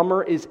 the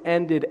summer is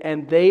ended,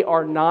 and they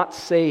are not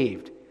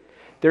saved.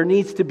 There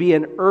needs to be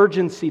an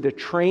urgency to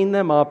train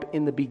them up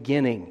in the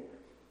beginning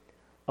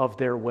of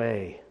their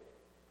way.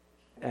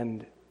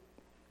 And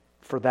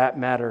for that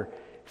matter,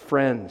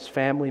 friends,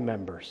 family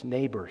members,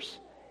 neighbors,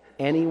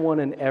 anyone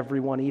and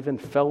everyone, even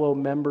fellow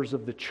members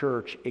of the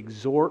church,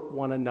 exhort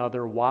one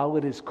another while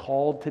it is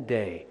called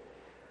today,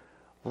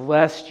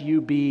 lest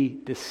you be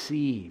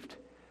deceived,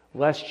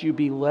 lest you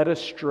be led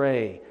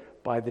astray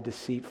by the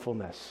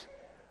deceitfulness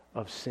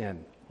of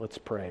sin. Let's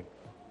pray.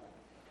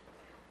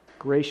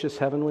 Gracious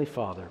Heavenly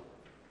Father,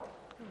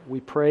 we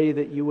pray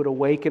that you would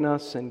awaken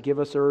us and give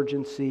us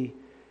urgency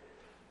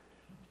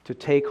to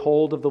take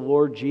hold of the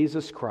Lord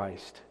Jesus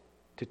Christ,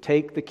 to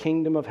take the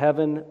kingdom of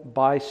heaven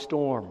by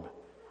storm,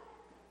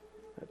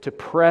 to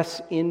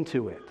press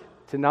into it,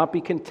 to not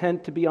be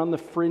content to be on the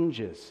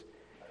fringes,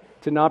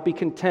 to not be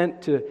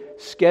content to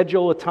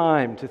schedule a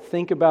time to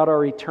think about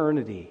our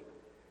eternity,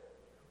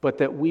 but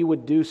that we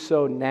would do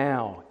so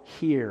now,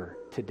 here,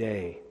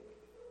 today.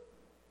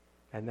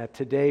 And that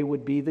today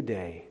would be the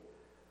day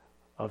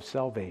of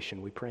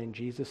salvation. We pray in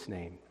Jesus'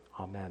 name.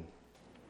 Amen.